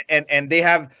 Yes. And they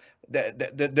have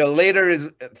the later is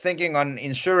thinking on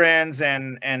insurance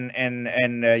and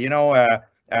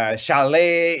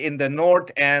chalet in the north,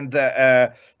 and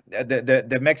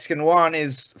the Mexican one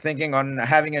is thinking on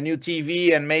having a new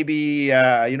TV and maybe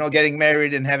getting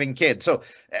married and having kids. So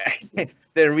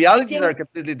the realities are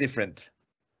completely different.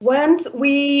 Once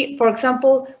for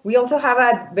example, we also have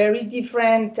a very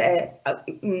different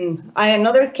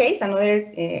another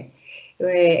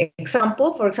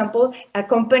example. For example, a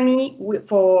company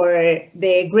for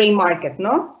the gray market,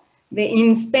 no?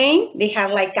 In Spain, they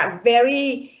have like a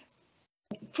very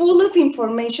full of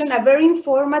information, a very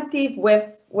informative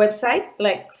website,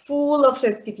 like full of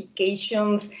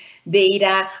certifications,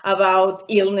 data about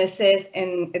illnesses,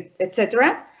 and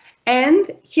etc.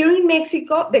 And here in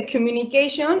Mexico, the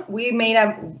communication, we made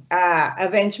a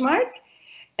benchmark,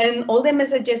 and all the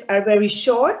messages are very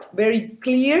short, very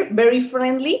clear, very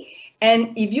friendly,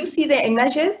 And if you see the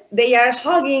images, they are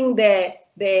hugging the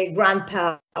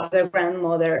grandpa, the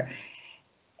grandmother,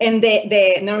 and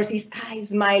the nurse is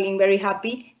smiling, very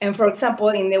happy. And for example,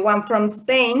 in the one from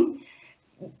Spain,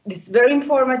 it's very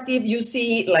informative. You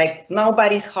see, like,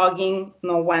 nobody's hugging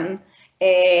no one.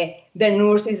 The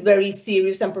nurse is very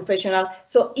serious and professional.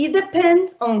 So it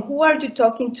depends on who are you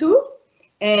talking to,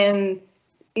 and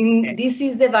this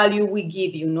is the value we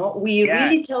give you. No, we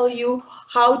really tell you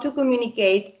how to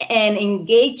communicate and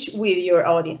engage with your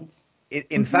audience.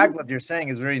 In fact, what you're saying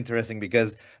is very interesting,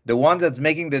 because the ones that's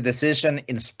making the decision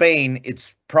in Spain,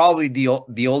 it's probably the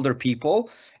older people,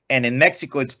 and in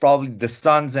Mexico, it's probably the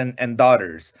sons and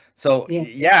daughters. So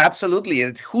yeah, absolutely.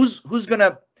 Who's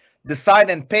gonna decide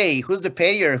and pay? Who's the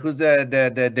payer? Who's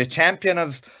the champion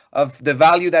of the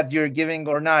value that you're giving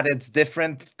or not? It's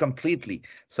different completely.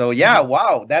 So yeah,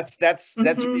 wow, that's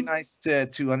really nice to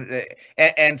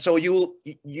and so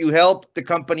you help the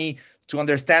company to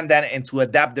understand that and to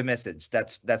adapt the message.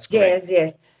 That's great.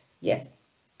 Yes.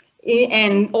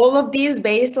 And all of this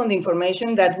based on the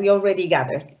information that we already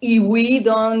gathered. If we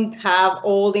don't have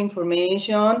all the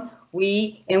information,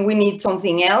 we need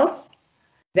something else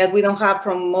that we don't have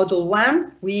from module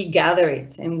 1, we gather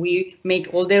it and we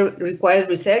make all the required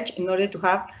research in order to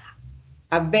have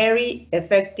a very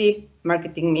effective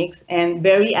marketing mix and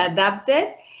very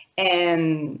adapted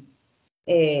and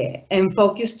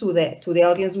focused to the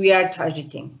audience we are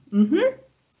targeting.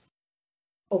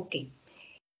 Okay.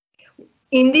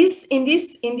 In this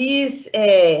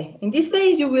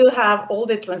phase, you will have all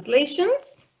the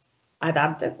translations,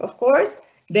 adapted, of course,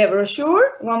 the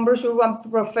brochure, one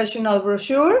professional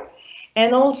brochure,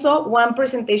 and also one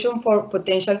presentation for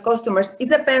potential customers. It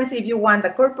depends if you want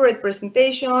a corporate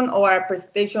presentation or a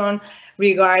presentation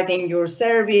regarding your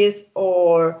service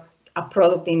or a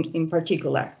product in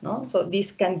particular. No, so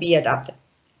this can be adapted.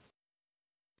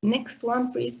 Next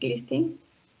one, please, Christine.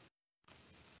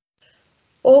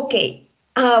 Okay.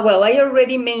 Well, I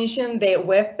already mentioned the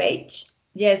web page.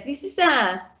 Yes, this is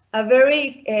a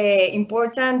very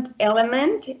important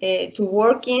element to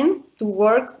work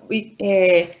with,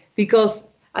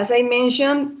 because as I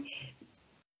mentioned,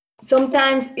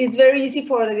 sometimes it's very easy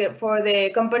for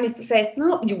the companies to say,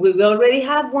 no, we already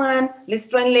have one, let's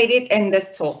translate it and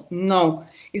that's all. No,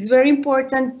 it's very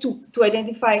important to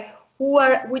identify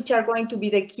which are going to be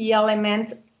the key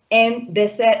elements and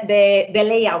the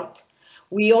layout.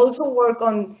 We also work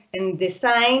on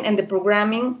design and the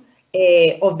programming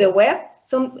of the web.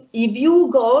 So if you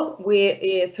go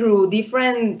through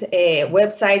different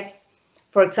websites,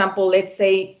 for example, let's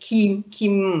say key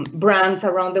brands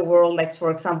around the world, like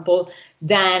for example,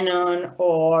 Danone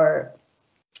or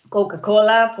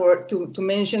Coca-Cola, to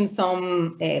mention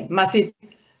some massive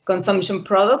consumption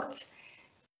products,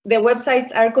 the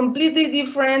websites are completely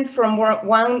different from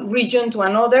one region to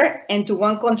another and to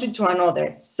one country to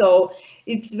another. So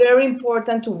it's very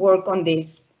important to work on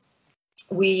this.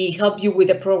 We help you with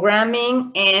the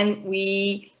programming and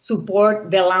we support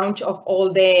the launch of all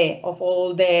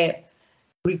the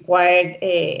required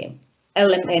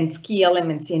elements, key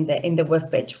elements in the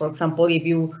web page. For example, if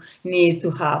you need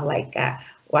to have like a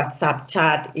WhatsApp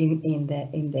chat in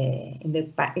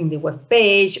the web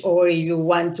page, or if you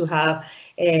want to have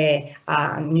a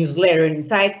newsletter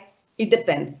inside, it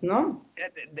depends, no?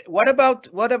 What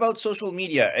about social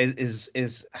media? Is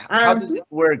how does it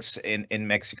works in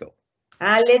Mexico?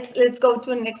 Let's go to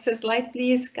the next slide,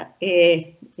 please,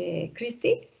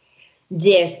 Christy.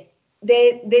 Yes,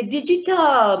 the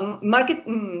digital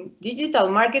marketing,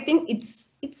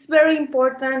 it's very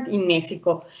important in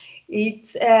Mexico.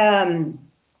 It's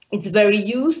very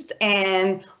used,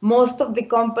 and most of the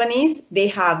companies, they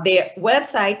have their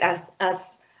website as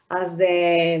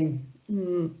the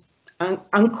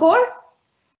anchor,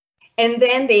 and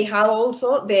then they have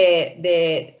also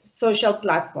the social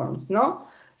platforms, no?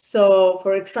 So,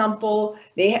 for example,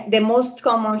 the most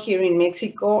common here in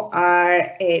Mexico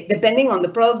are, depending on the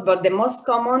product, but the most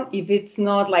common, if it's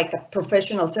not like a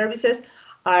professional services,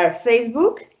 are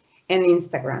Facebook and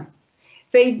Instagram.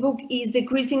 Facebook is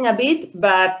decreasing a bit,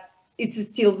 but it's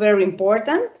still very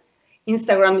important.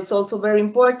 Instagram is also very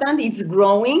important. It's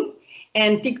growing,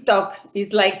 and TikTok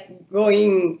is like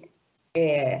going,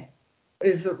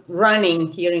 is running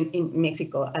here in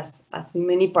Mexico as in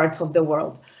many parts of the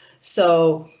world.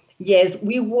 So yes,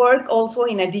 we work also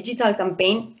in a digital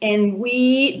campaign, and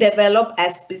we develop a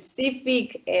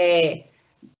specific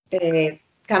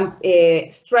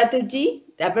strategy,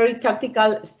 a very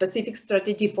tactical, specific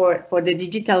strategy for the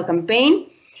digital campaign.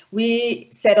 We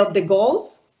set up the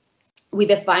goals, we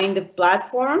define the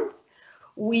platforms.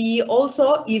 We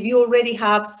also, if you already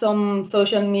have some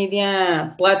social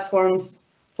media platforms,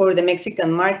 for the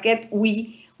Mexican market.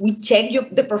 We check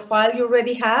the profile you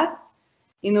already have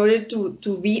in order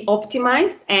to be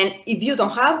optimized. And if you don't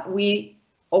have, we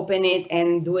open it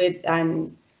and do it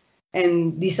and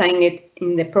design it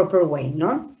in the proper way,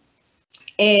 no?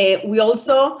 We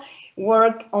also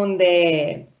work on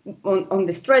the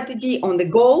strategy, on the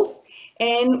goals,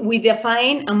 and we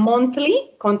define a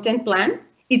monthly content plan.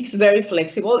 It's very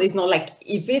flexible. It's not like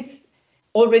if it's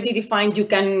already defined, you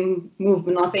can move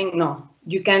nothing. No,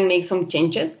 you can make some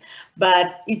changes,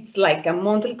 but it's like a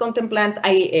monthly content plan.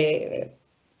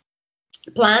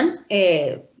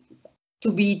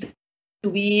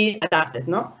 To be adapted.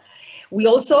 No, we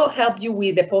also help you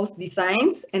with the post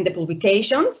designs and the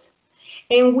publications.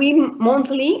 And we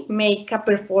monthly make a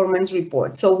performance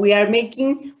report. So we are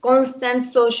making constant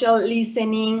social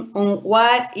listening on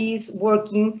what is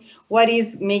working, what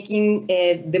is making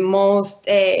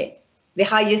the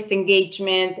highest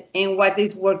engagement, and what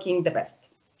is working the best.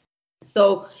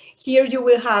 So here you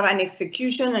will have an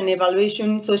execution and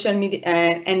evaluation social media,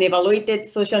 an evaluated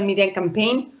social media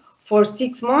campaign for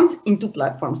 6 months in 2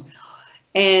 platforms.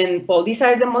 And well, these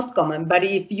are the most common, but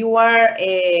if you are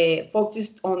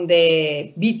focused on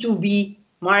the B2B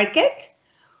market,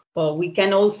 well, we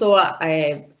can also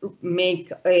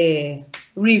make a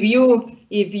review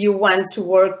if you want to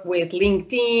work with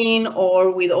LinkedIn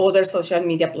or with other social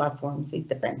media platforms. It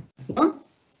depends. No?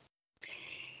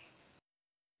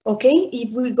 Okay,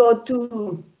 if we go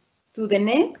to the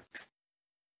next.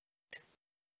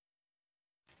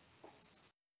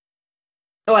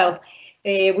 Well,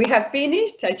 we have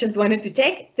finished. I just wanted to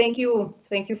check. Thank you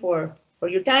for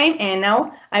your time. And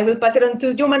now I will pass it on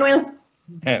to you, Manuel.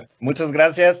 Muchas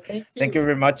gracias. Thank you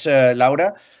very much,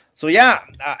 Laura. So yeah,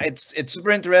 it's super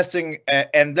interesting.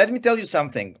 And let me tell you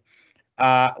something.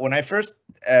 When I first,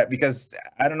 because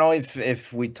I don't know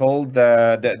if we told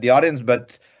the audience,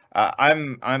 but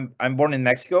I'm born in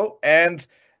Mexico, and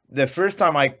the first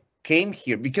time I came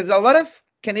here, because a lot of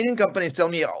Canadian companies tell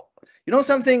me, oh, you know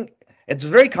something. It's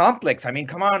very complex. I mean,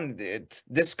 come on,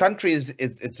 this country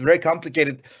it's very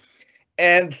complicated,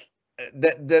 and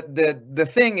the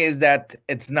thing is that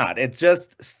it's not. It's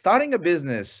just starting a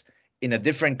business in a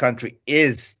different country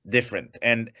is different,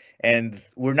 and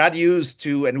we're not used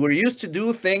to, and we're used to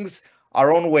do things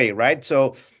our own way, right?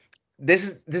 So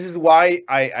this is why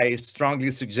I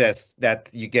strongly suggest that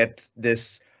you get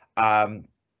this,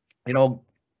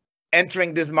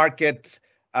 entering this market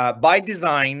by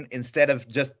design instead of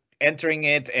just entering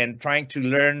it and trying to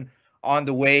learn on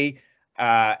the way.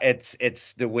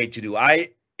 It's the way to do.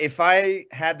 If I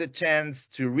had the chance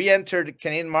to re-enter the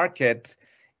Canadian market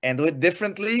and do it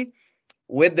differently,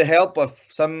 with the help of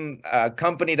some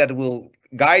company that will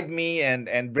guide me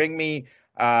and bring me,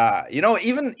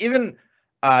 even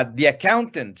the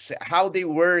accountants, how they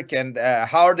work and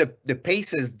how are the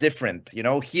paces different.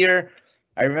 Here,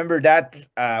 I remember that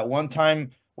one time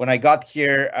when I got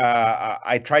here,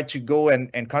 I tried to go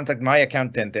and contact my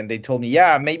accountant, and they told me,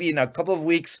 yeah, maybe in a couple of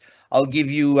weeks I'll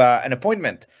give you an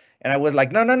appointment. And I was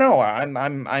like, no,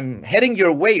 I'm heading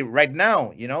your way right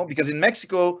now, because in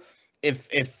Mexico,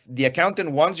 if the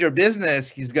accountant wants your business,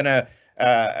 he's gonna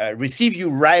receive you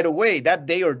right away, that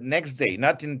day or next day,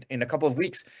 not in a couple of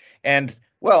weeks. And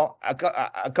well,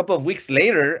 a couple of weeks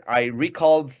later, I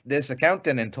recalled this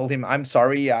accountant and told him, I'm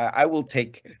sorry, I will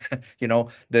take,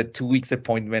 the 2 weeks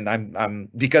appointment. I'm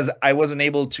because I wasn't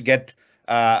able to get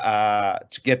a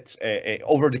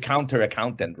over-the-counter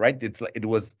accountant, right? It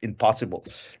was impossible.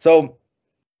 So,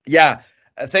 yeah,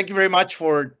 thank you very much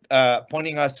for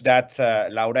pointing us to that,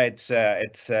 Laura. It's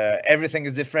everything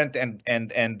is different,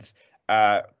 and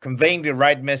conveying the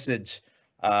right message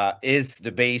is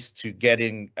the base to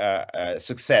getting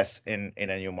success in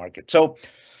a new market. So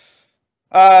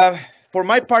for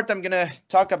my part, I'm going to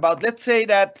talk about, let's say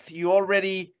that you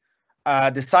already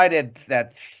decided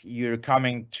that you're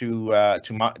coming to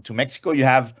Mexico. You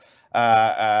have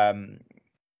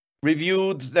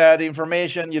reviewed the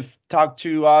information. You've talked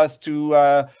to us, to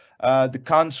the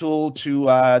consul, to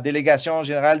Délégation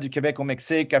Générale du Québec au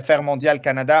Mexique, Affaires Mondiales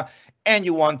Canada, and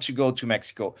you want to go to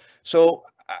Mexico. So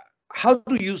how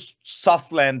do you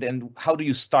soft land and how do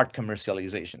you start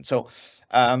commercialization? So,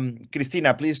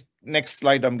 Cristina, please, next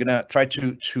slide. I'm going to try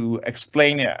to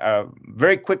explain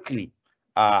very quickly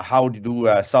how to do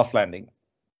soft landing.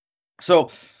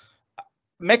 So,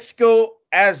 Mexico,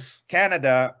 as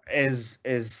Canada, is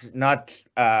not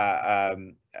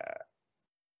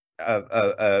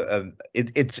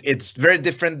it's very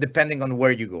different depending on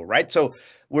where you go, right? So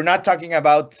we're not talking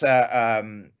about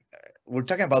we're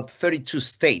talking about 32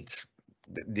 states,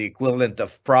 the equivalent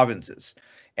of provinces.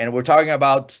 And we're talking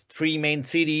about 3 main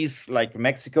cities like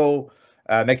Mexico,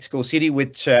 Mexico City,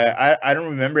 which I don't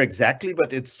remember exactly,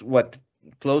 but it's what,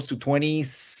 close to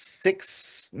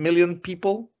 26 million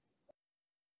people.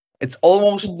 It's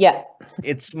almost, Yeah.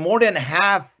 it's more than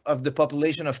half of the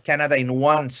population of Canada in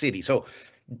one city. So,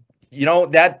 you know,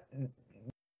 that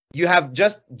you have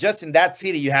just in that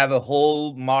city, you have a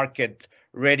whole market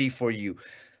ready for you.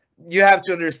 You have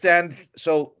to understand,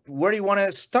 so where do you want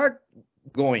to start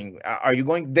going? Are you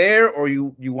going there, or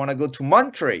you want to go to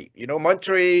Monterrey? You know,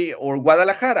 Monterrey or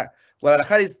Guadalajara.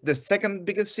 Guadalajara is the second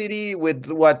biggest city with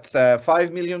what,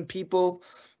 5 million people,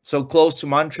 so close to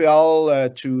Montreal,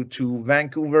 to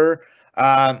Vancouver.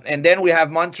 And then we have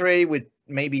Monterrey with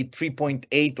maybe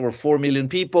 3.8 or 4 million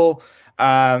people.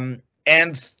 And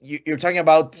you're talking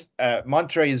about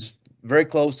Monterrey is very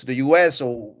close to the US,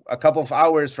 so a couple of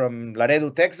hours from Laredo,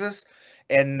 Texas.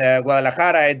 And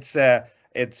Guadalajara,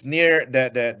 it's near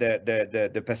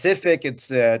the Pacific. It's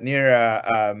near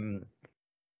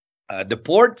the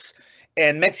ports.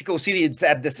 And Mexico City, it's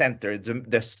at the center.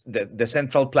 It's the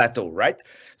central plateau, right?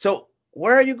 So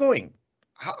where are you going?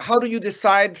 How do you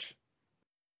decide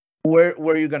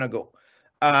where you're gonna go?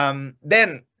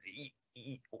 Then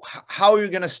how are you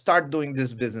gonna start doing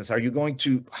this business? Are you going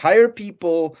to hire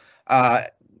people? Are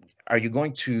you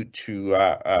going to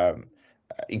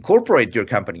incorporate your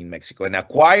company in Mexico and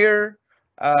acquire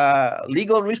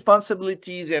legal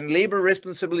responsibilities and labor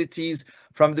responsibilities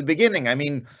from the beginning? I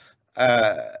mean,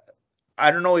 I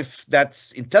don't know if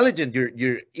that's intelligent.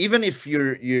 You're even if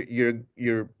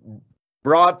you're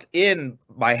brought in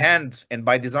by hand and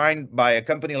by design by a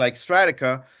company like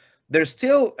Stratica, there's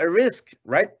still a risk,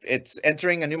 right? It's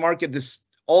entering a new market. There's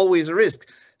always a risk.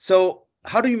 So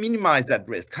how do you minimize that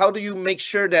risk? How do you make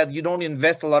sure that you don't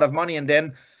invest a lot of money and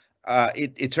then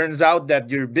it turns out that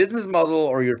your business model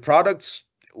or your products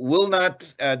will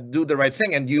not do the right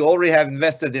thing, and you already have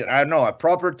invested in, I don't know, a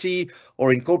property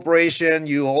or incorporation,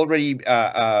 you already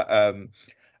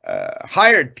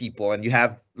hired people and you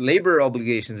have labor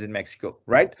obligations in Mexico,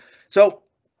 right? So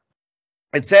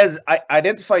it says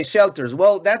identify shelters.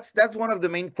 Well, that's one of the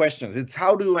main questions. It's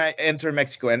how do I enter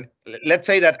Mexico? And let's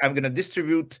say that I'm going to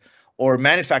distribute or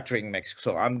manufacturing in Mexico.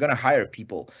 So I'm going to hire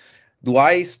people. Do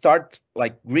I start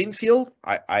like greenfield?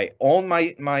 I own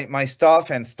my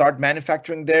stuff and start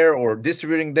manufacturing there or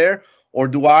distributing there? Or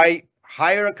do I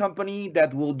hire a company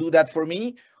that will do that for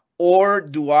me? Or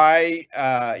do I,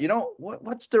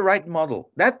 what's the right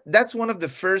model? That's one of the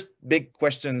first big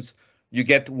questions you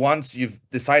get once you've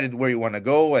decided where you want to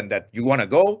go and that you want to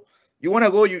go.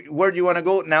 Where do you want to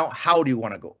go? Now, how do you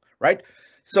want to go, right?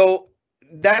 So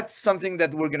that's something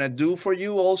that we're going to do for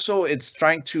you also. It's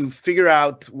trying to figure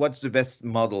out what's the best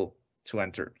model to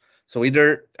enter. So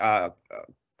either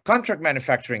contract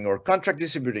manufacturing or contract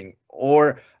distributing,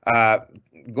 or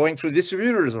going through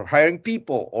distributors or hiring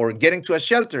people or getting to a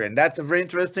shelter. And that's a very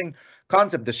interesting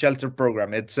concept, the shelter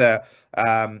program. It's a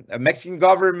Mexican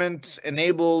government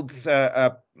enabled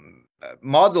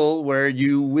model where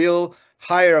you will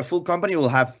hire a full company, will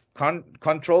have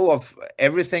control of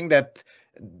everything that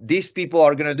these people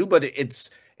are going to do, but it's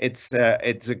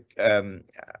a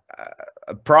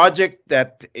project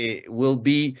that will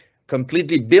be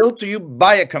completely built to you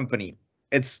by a company.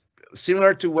 It's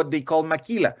similar to what they call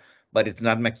maquila, but it's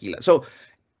not maquila. So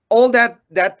all that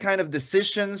kind of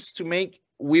decisions to make,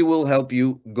 we will help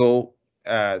you go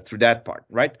through that part,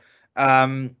 right?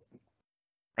 And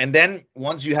then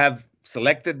once you have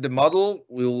selected the model,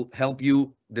 we'll help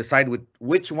you decide with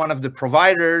which one of the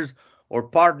providers or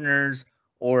partners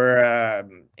or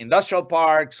industrial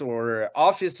parks or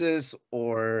offices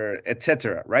or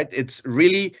etc., right? It's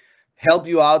really help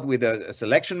you out with a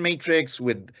selection matrix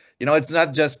with, it's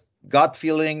not just gut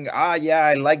feeling, yeah,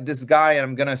 I like this guy and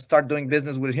I'm going to start doing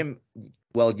business with him.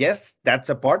 Well, yes, that's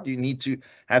a part. You need to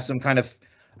have some kind of,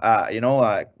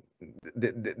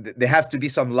 there have to be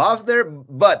some love there,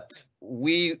 but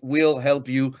we will help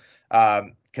you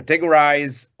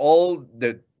categorize all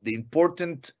the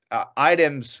important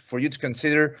items for you to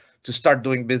consider to start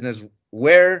doing business,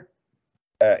 where,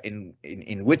 in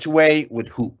which way, with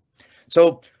who.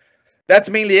 So that's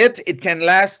mainly it. It can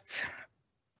last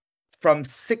from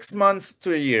 6 months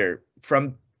to a year.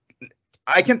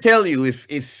 I can tell you,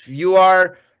 if you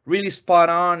are really spot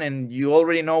on and you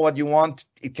already know what you want,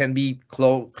 it can be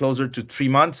closer to 3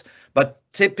 months, but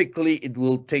typically it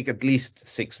will take at least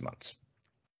 6 months.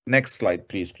 Next slide,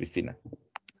 please, Cristina.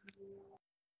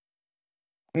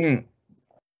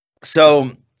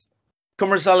 So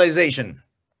commercialization.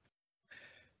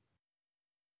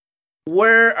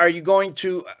 Where are you going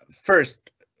to first?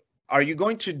 Are you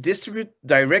going to distribute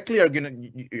directly?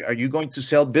 Are you going to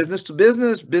sell business to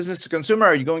business, business to consumer?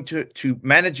 Are you going to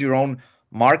manage your own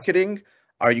marketing?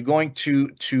 Are you going to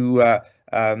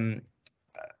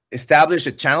establish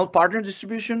a channel partner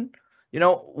distribution?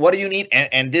 What do you need?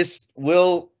 And this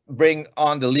will bring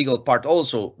on the legal part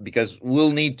also, because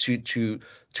we'll need to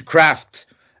craft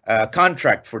a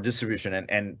contract for distribution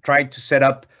and try to set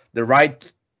up the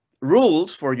right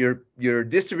rules for your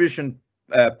distribution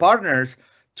partners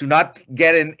to not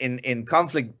get in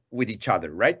conflict with each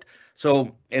other, right?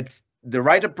 So it's the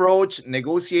right approach,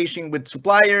 negotiation with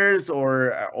suppliers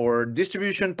or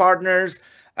distribution partners,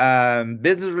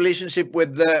 business relationship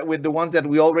with the ones that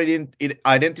we already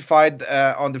identified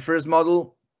on the first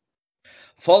model.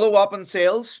 Follow up on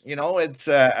sales. It's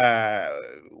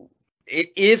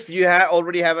if you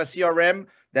already have a CRM,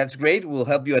 that's great. We'll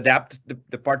help you adapt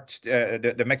the part,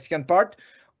 the Mexican part.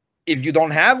 If you don't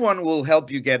have one, we'll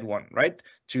help you get one, right?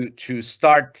 To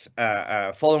start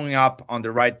following up on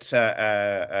the right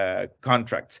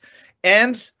contracts.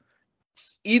 And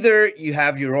either you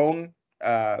have your own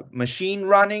machine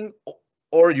running,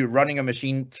 or you're running a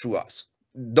machine through us.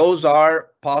 Those are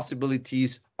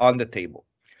possibilities on the table.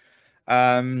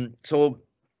 So,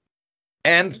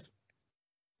 and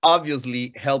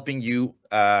obviously helping you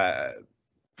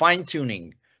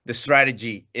fine-tuning the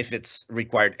strategy if it's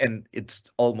required, and it's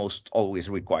almost always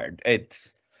required.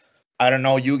 I don't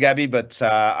know you, Gabby, but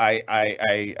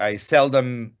I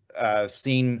seldom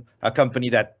seen a company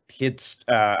that hits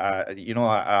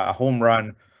a home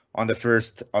run on the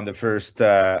first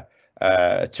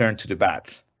turn to the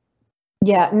bat.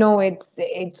 Yeah, no,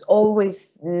 it's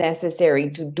always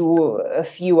necessary to do a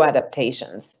few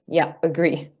adaptations. Yeah,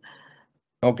 agree.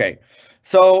 Okay,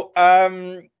 so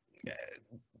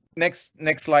next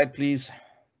slide, please.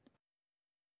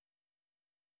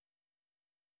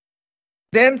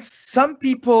 Then some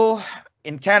people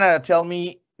in Canada tell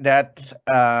me that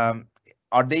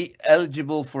are they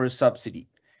eligible for a subsidy?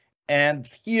 And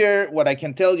here, what I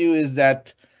can tell you is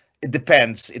that it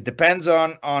depends. It depends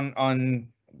on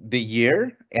the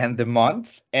year and the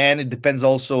month, and it depends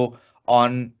also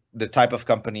on the type of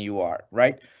company you are,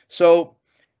 right? So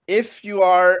if you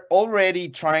are already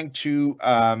trying to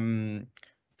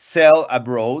sell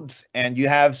abroad and you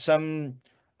have some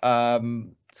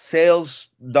sales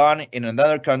done in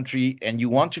another country and you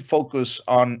want to focus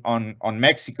on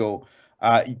Mexico,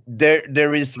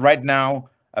 there is right now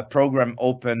a program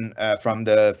open from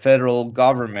the federal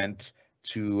government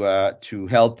to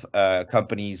help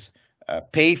companies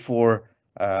pay for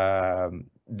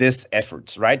this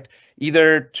efforts, right?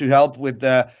 Either to help with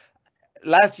the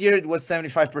last year it was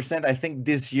 75%. I think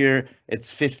this year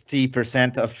it's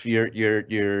 50% of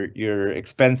your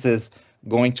expenses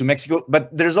going to Mexico.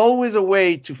 But there's always a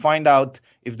way to find out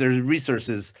if there's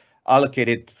resources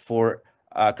allocated for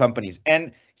companies.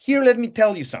 And here, let me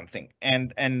tell you something.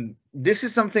 And this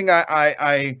is something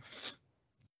I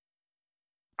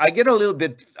get a little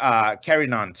bit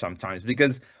carried on sometimes,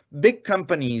 because big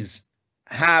companies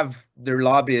have their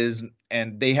lobbies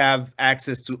and they have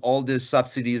access to all these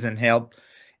subsidies and help.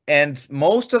 And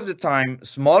most of the time,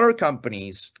 smaller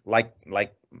companies like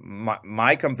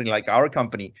my company, like our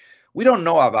company, we don't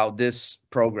know about these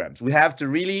programs. We have to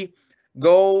really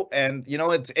go, and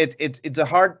it's a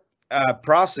hard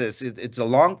process. It's a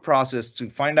long process to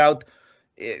find out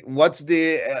what's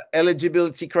the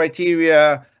eligibility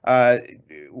criteria,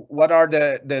 what are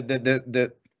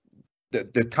the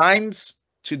times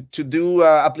to do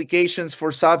applications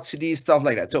for subsidies, stuff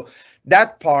like that. So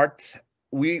that part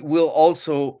we will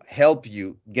also help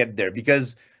you get there,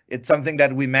 because it's something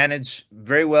that we manage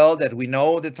very well, that we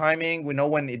know the timing, we know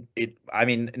when I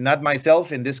mean, not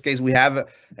myself, in this case, we have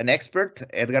an expert,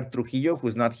 Edgar Trujillo,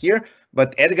 who's not here,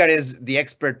 but Edgar is the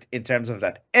expert in terms of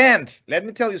that. And let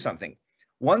me tell you something,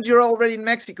 once you're already in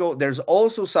Mexico, there's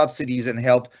also subsidies and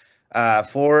help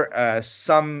for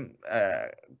some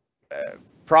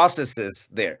processes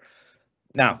there.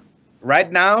 Now,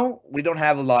 right now, we don't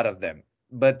have a lot of them,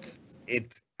 but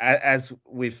it's, as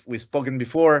we've spoken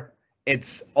before,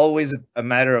 it's always a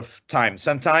matter of time.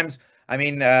 Sometimes, I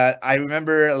mean, I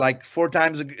remember like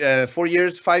 5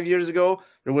 years ago,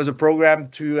 there was a program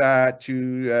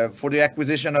for the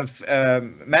acquisition of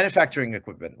manufacturing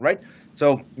equipment, right?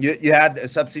 So you had a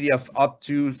subsidy of up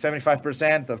to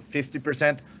 75% of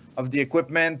 50% of the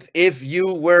equipment if you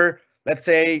were, let's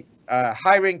say,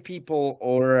 hiring people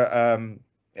or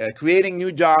creating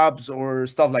new jobs or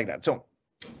stuff like that. So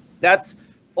that's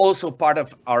also part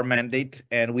of our mandate,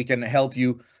 and we can help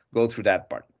you go through that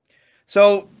part.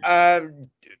 So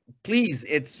please,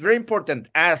 it's very important.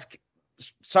 Ask.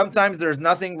 Sometimes there's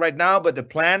nothing right now, but the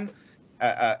plan,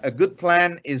 a good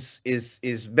plan is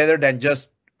better than just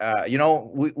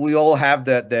we all have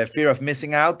the fear of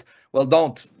missing out. Well,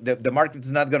 don't. The market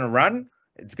is not going to run.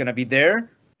 It's going to be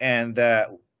there. And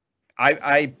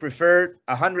I prefer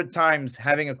 100 times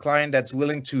having a client that's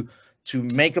willing to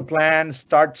make a plan,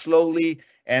 start slowly,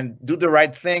 and do the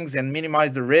right things and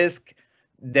minimize the risk,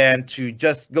 than to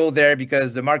just go there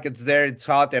because the market's there, it's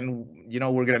hot, and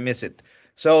we're going to miss it.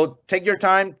 So take your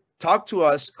time, talk to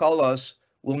us, call us.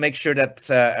 We'll make sure that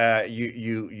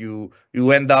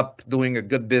you end up doing a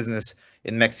good business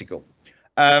in Mexico.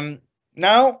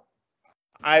 Now,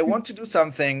 I want to do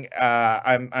something.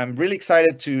 I'm really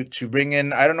excited to bring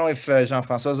in. I don't know if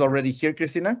Jean-François is already here,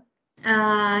 Cristina.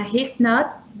 He's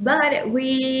not, but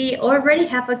we already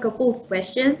have a couple of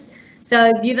questions.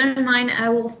 So if you don't mind, I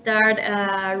will start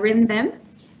reading them.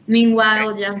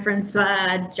 Meanwhile,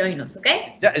 Jean-François join us,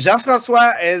 okay?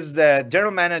 Jean-François is the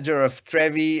general manager of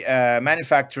Trevi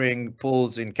Manufacturing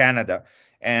pools in Canada,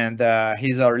 and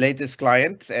he's our latest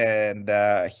client, and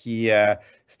he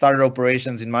started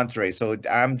operations in Monterrey. So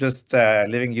I'm just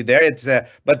leaving you there.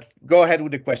 But go ahead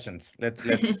with the questions. Let's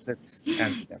answer them.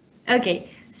 Okay,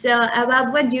 so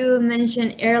about what you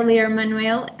mentioned earlier,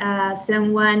 Manuel,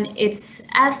 someone is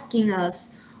asking us,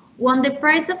 won't the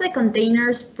price of the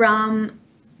containers from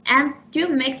and to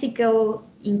Mexico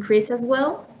increase as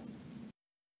well?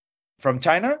 From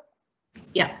China?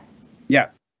 Yeah. Yeah,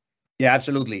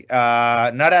 absolutely.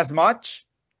 Not as much,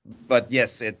 but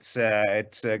yes, it's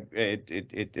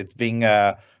been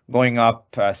going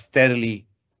up steadily,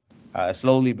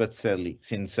 slowly but steadily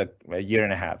since a year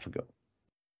and a half ago.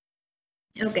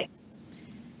 Okay.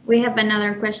 We have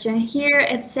another question here.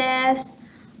 It says,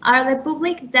 are the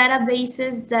public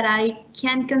databases that I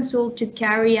can consult to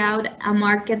carry out a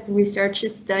market research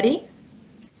study?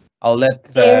 I'll let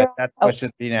that question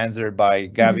be answered by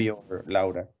Gabby or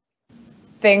Laura.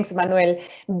 Thanks, Manuel.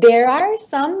 There are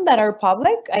some that are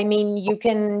public. I mean, you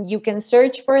can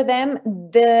search for them.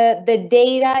 The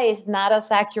data is not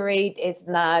as accurate. It's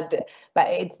not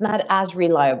as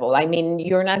reliable. I mean,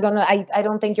 you're not gonna. I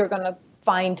don't think you're gonna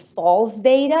find false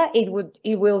data. It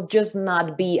will just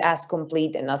not be as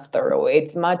complete and as thorough.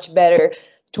 It's much better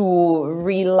to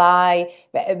rely,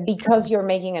 because you're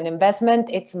making an investment,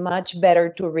 it's much better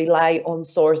to rely on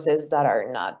sources that are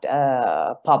not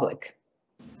public.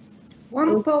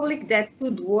 One public that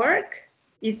could work,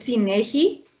 it's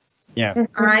INEGI. Yeah.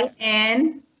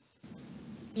 INEGI.com.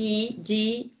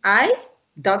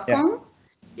 Yeah.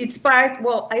 It's part,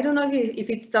 well, I don't know if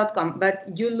it's .com, but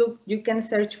you can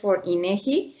search for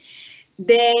INEGI.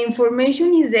 The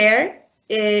information is there.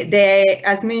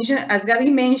 As Gaby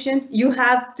mentioned, you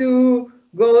have to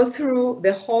go through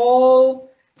the whole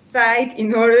site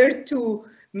in order to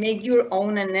make your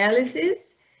own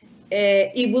analysis.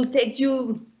 It will take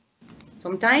you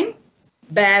some time,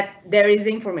 but there is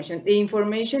the information. The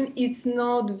information, it's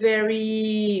not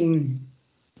very...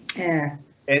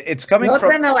 it's coming not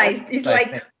from analyzed. It's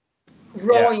like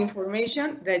raw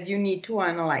information that you need to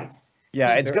analyze.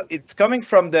 Yeah, it's coming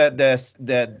from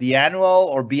the annual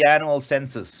or biannual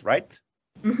census, right?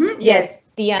 Mm-hmm. Yes,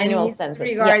 the annual census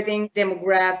regarding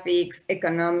demographics,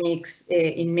 economics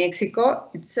in Mexico.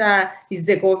 It's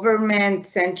the government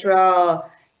central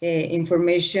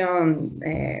information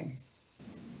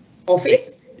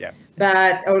office. Yeah.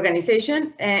 That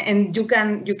organization, and you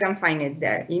can find it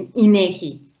there in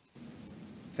INEGI.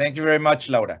 Thank you very much,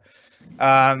 Laura.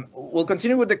 We'll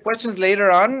continue with the questions later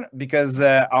on because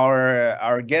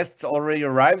our guests already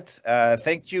arrived.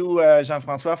 Thank you,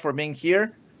 Jean-François, for being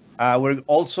here. We're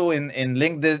also in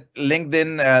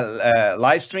LinkedIn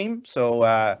live stream.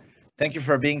 So thank you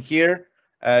for being here.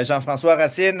 Jean-François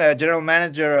Racine, General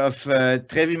Manager of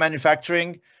Trevi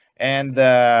Manufacturing, and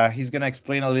he's going to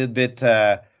explain a little bit.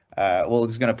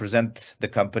 He's going to present the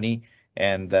company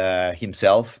and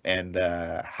himself and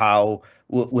how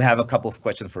we have a couple of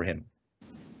questions for him.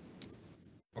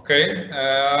 Okay,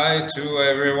 hi to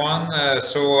everyone.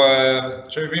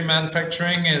 Trevi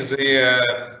Manufacturing is a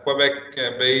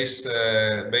Quebec-based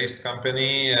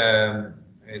company.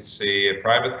 It's a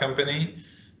private company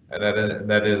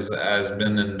that has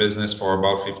been in business for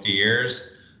about 50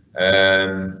 years.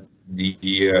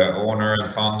 The owner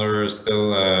and founder is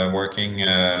still working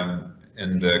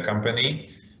in the company,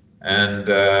 and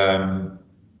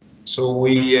so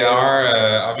we are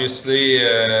obviously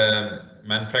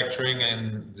manufacturing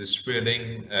and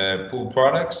distributing pool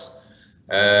products.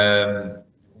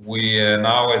 We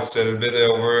now it's a little bit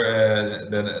over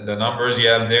the numbers you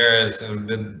have there is a little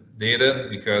bit dated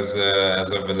because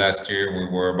as of last year we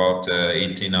were about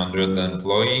 1,800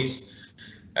 employees,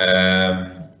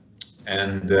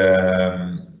 and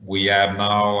we have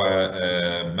now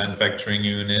manufacturing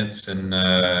units in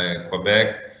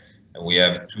Quebec. We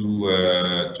have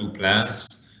two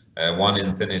plants. one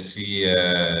in Tennessee,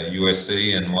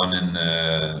 USA, and one in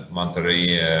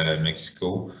Monterrey,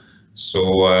 Mexico.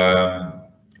 So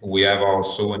we have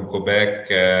also in Quebec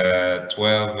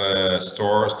 12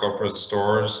 stores, corporate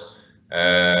stores,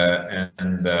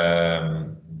 and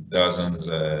dozens,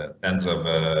 tens of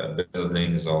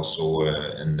buildings also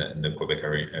in the Quebec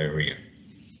area.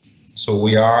 So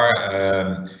we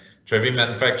are Trevi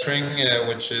Manufacturing,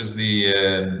 which is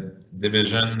the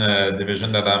division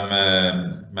that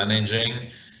I'm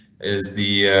managing, is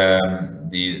the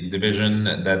division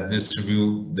that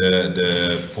distribute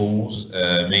the pools,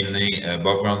 mainly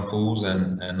above ground pools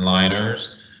and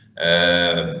liners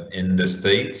in the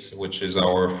States, which is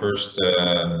our first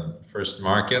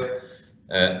market.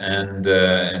 And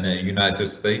in the United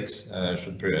States,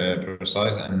 should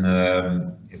precise, and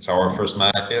it's our first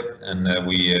market, and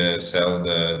we sell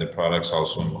the products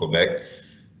also in Quebec,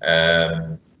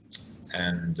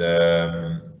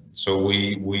 so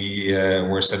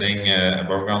we're selling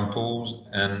above ground pools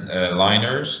and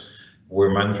liners.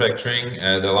 We're manufacturing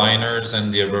the liners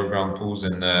and the above ground pools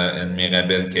in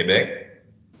Mirabel, Quebec.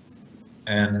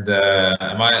 And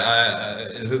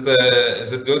is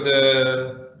it good?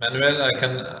 Manuel, I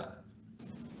can.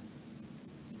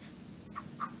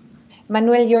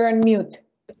 Manuel, you're on mute.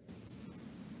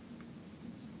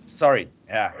 Sorry.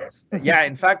 Yeah.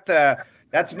 In fact,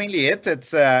 that's mainly it.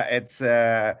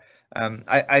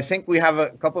 I think we have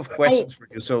a couple of questions for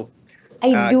you. So,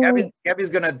 Gabby's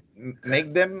gonna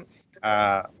make them.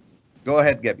 Go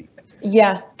ahead, Gabby.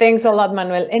 Yeah. Thanks a lot,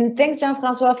 Manuel, and thanks,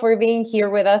 Jean-François, for being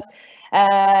here with us.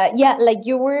 Yeah, like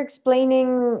you were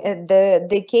explaining,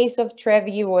 the case of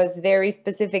Trevi was very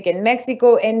specific in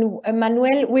Mexico. And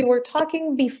Manuel, we were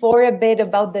talking before a bit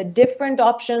about the different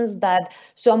options that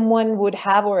someone would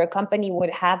have, or a company would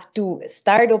have, to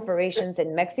start operations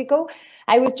in Mexico.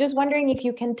 I was just wondering if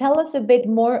you can tell us a bit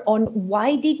more on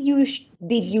why did you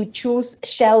choose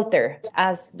shelter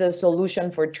as the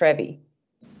solution for Trevi?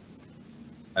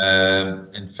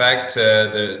 In fact,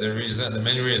 the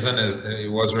main reason is it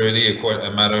was really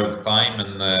a matter of time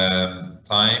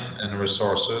and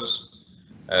resources.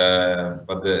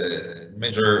 But the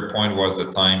major point was the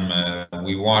time.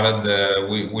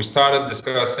 We started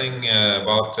discussing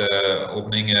about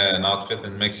opening an outfit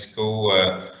in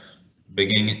Mexico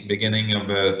beginning of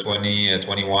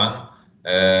 2021.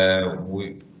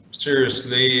 We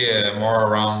seriously more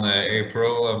around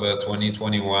April of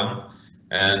 2021.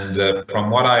 And from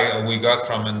what we got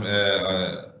from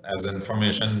as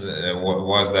information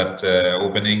was that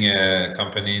opening a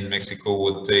company in Mexico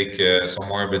would take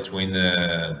somewhere between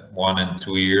 1 and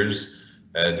 2 years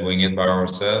doing it by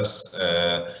ourselves,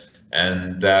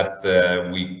 and that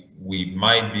we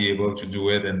might be able to do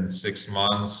it in 6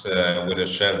 months with a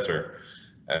shelter.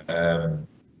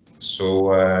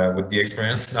 So with the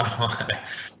experience now,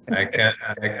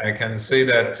 I can say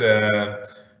that.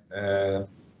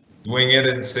 Doing it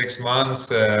in 6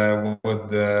 months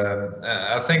would,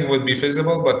 I think, would be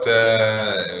feasible, but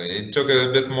it took a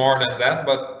little bit more than that,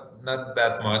 but not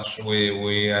that much.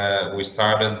 We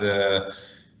started the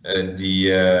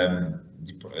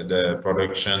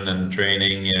production and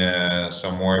training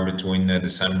somewhere between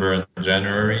December and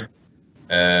January.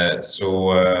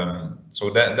 So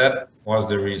that was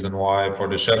the reason why for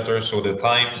the shelter. So the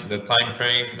time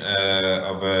frame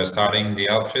of starting the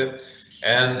outfit.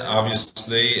 And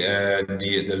obviously,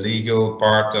 the legal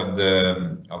part of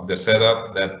the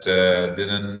setup that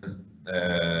didn't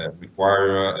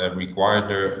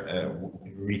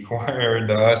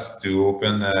required us to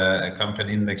open a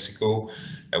company in Mexico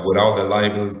with all the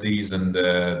liabilities and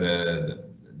the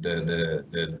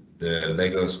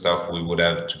legal stuff we would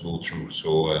have to go through.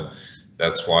 So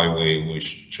that's why we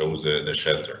chose the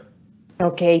shelter.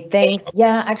 Okay, thanks.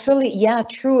 Yeah, actually, yeah,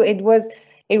 true. It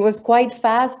was quite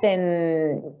fast,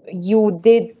 and you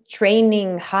did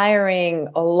training, hiring,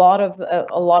 a lot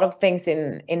of things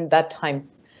in that time.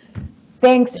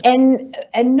 Thanks. And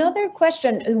another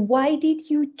question: why did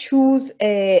you choose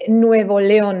Nuevo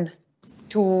León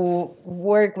to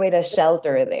work with a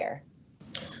shelter there?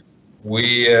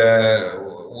 We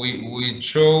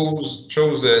chose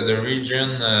the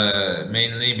region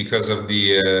mainly because of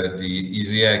the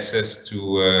easy access to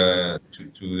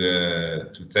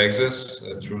Texas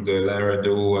through the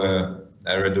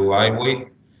Laredo Highway.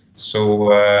 So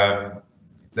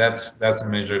that's a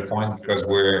major point, because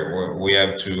we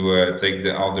have to take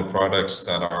all the products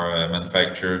that are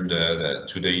manufactured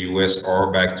to the US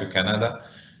or back to Canada.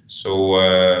 So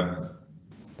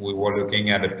we were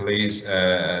looking at a place,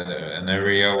 an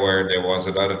area where there was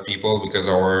a lot of people, because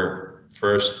our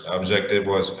first objective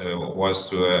was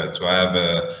to have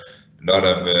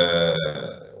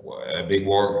a big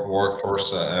workforce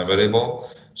available.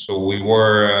 So we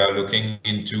were looking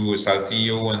into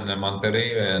Saltillo and Monterrey,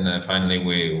 and finally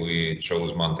we chose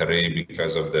Monterrey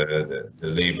because of the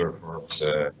labor force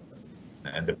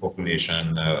and the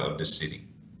population of the city.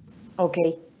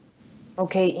 Okay.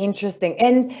 Okay, interesting.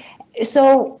 And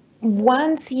so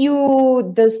once you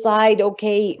decide,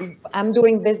 okay, I'm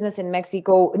doing business in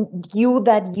Mexico, you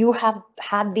have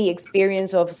had the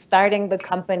experience of starting the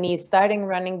company,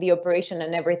 running the operation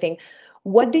and everything,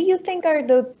 what do you think are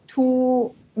the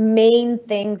two main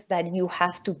things that you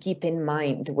have to keep in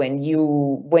mind when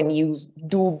you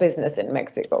do business in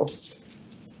Mexico?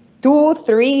 2,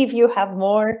 3 if you have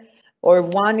more, or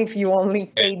 1 if you only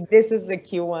say this is the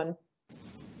key one.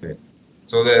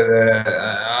 So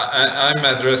I'm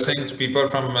addressing to people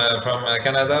from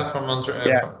Canada, from Montreal.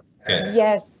 Yeah. Okay.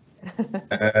 Yes.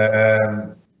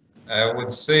 I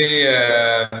would say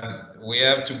we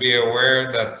have to be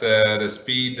aware that the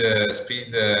speed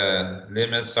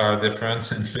limits are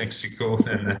different in Mexico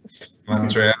than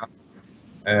Montreal.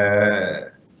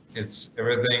 It's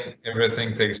everything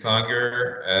takes longer.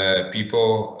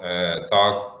 People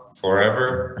talk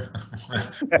forever.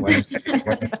 when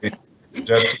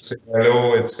just to say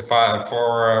hello, it's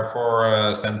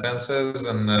four sentences,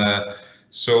 and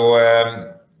so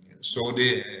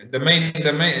the main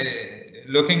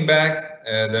looking back,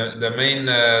 the main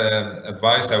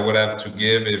advice I would have to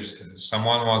give if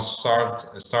someone wants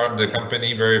to start the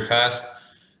company very fast.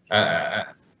 I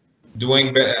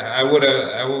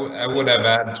would have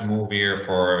had to move here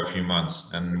for a few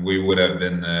months, and we would have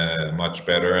been much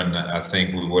better. And I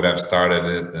think we would have started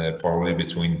it probably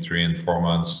between 3 and 4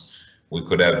 months. We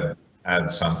could have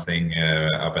had something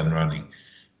up and running,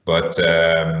 but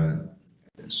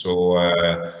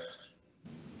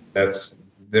that's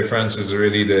difference is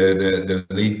really the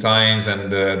lead times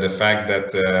and the fact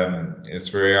that it's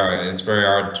very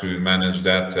hard to manage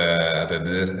that at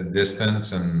a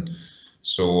distance. And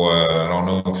so I don't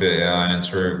know if I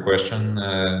answer your question,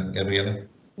 Gabriela.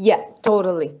 Yeah,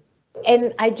 totally.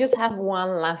 And I just have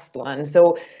one last one.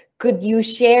 So could you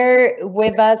share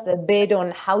with us a bit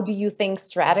on how do you think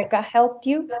Stratica helped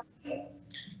you?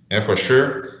 Yeah, for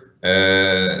sure.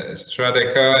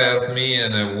 Stratica helped me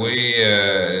in a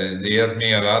way. They helped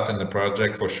me a lot in the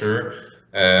project for sure.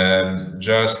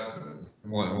 Just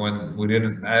when we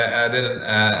didn't,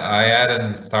 I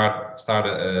hadn't started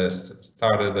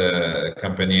a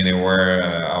company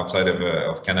anywhere outside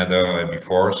of Canada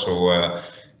before. So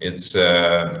it's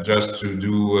just to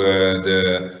do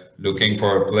the looking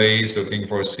for a place, looking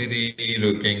for a city,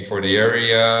 looking for the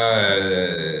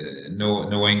area,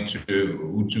 knowing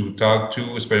who to talk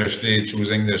to, especially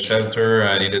choosing the shelter.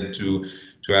 I needed to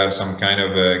have some kind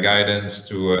of guidance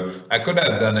to. I could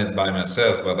have done it by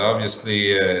myself, but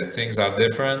obviously things are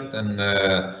different, and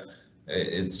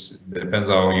it depends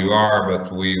how you are.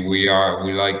 But we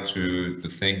like to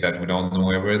think that we don't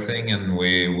know everything, and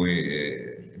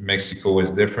Mexico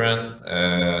is different.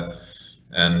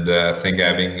 And I think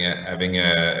having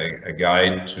a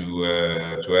guide to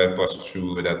help us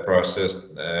through that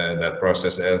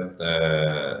process helped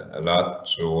a lot.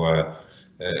 So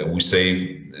we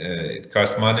saved. It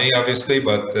cost money, obviously,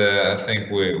 but I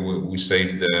think we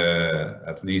saved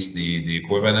at least the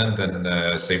equivalent, and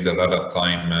saved a lot of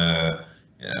time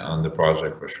on the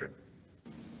project for sure.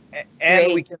 And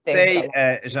Great. we can say,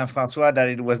 Jean-François, that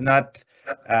it was not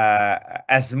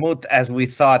as smooth as we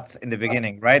thought in the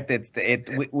beginning, right?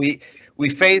 We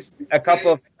faced a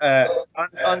couple of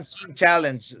unseen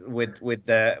challenge with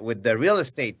the real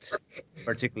estate,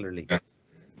 particularly.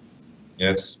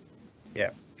 Yes.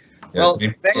 Yeah. Yes, Well,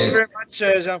 thank you very much,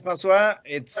 Jean-François.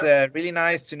 It's really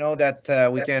nice to know that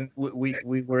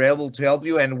we were able to help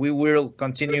you, and we will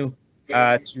continue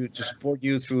to support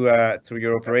you through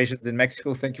your operations in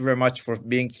Mexico. Thank you very much for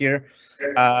being here.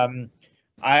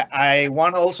 I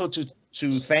want also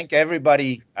to thank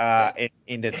everybody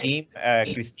in the team.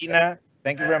 Cristina,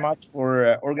 thank you very much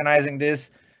for organizing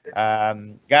this.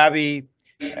 Gabi,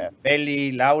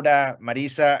 Belly, Laura,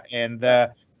 Marisa, and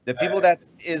the people that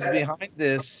is behind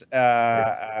this,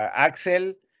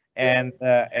 Axel and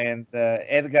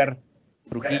Edgar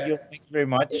Trujillo. Thank you very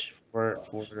much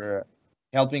for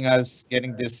helping us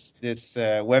getting this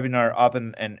webinar up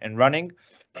and running.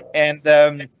 And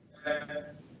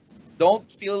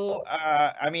don't feel,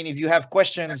 if you have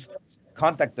questions,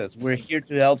 contact us. We're here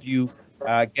to help you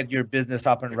get your business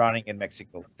up and running in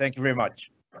Mexico. Thank you very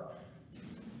much.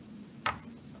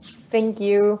 Thank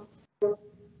you.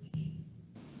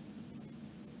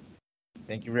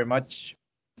 Thank you very much,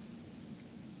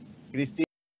 Christy.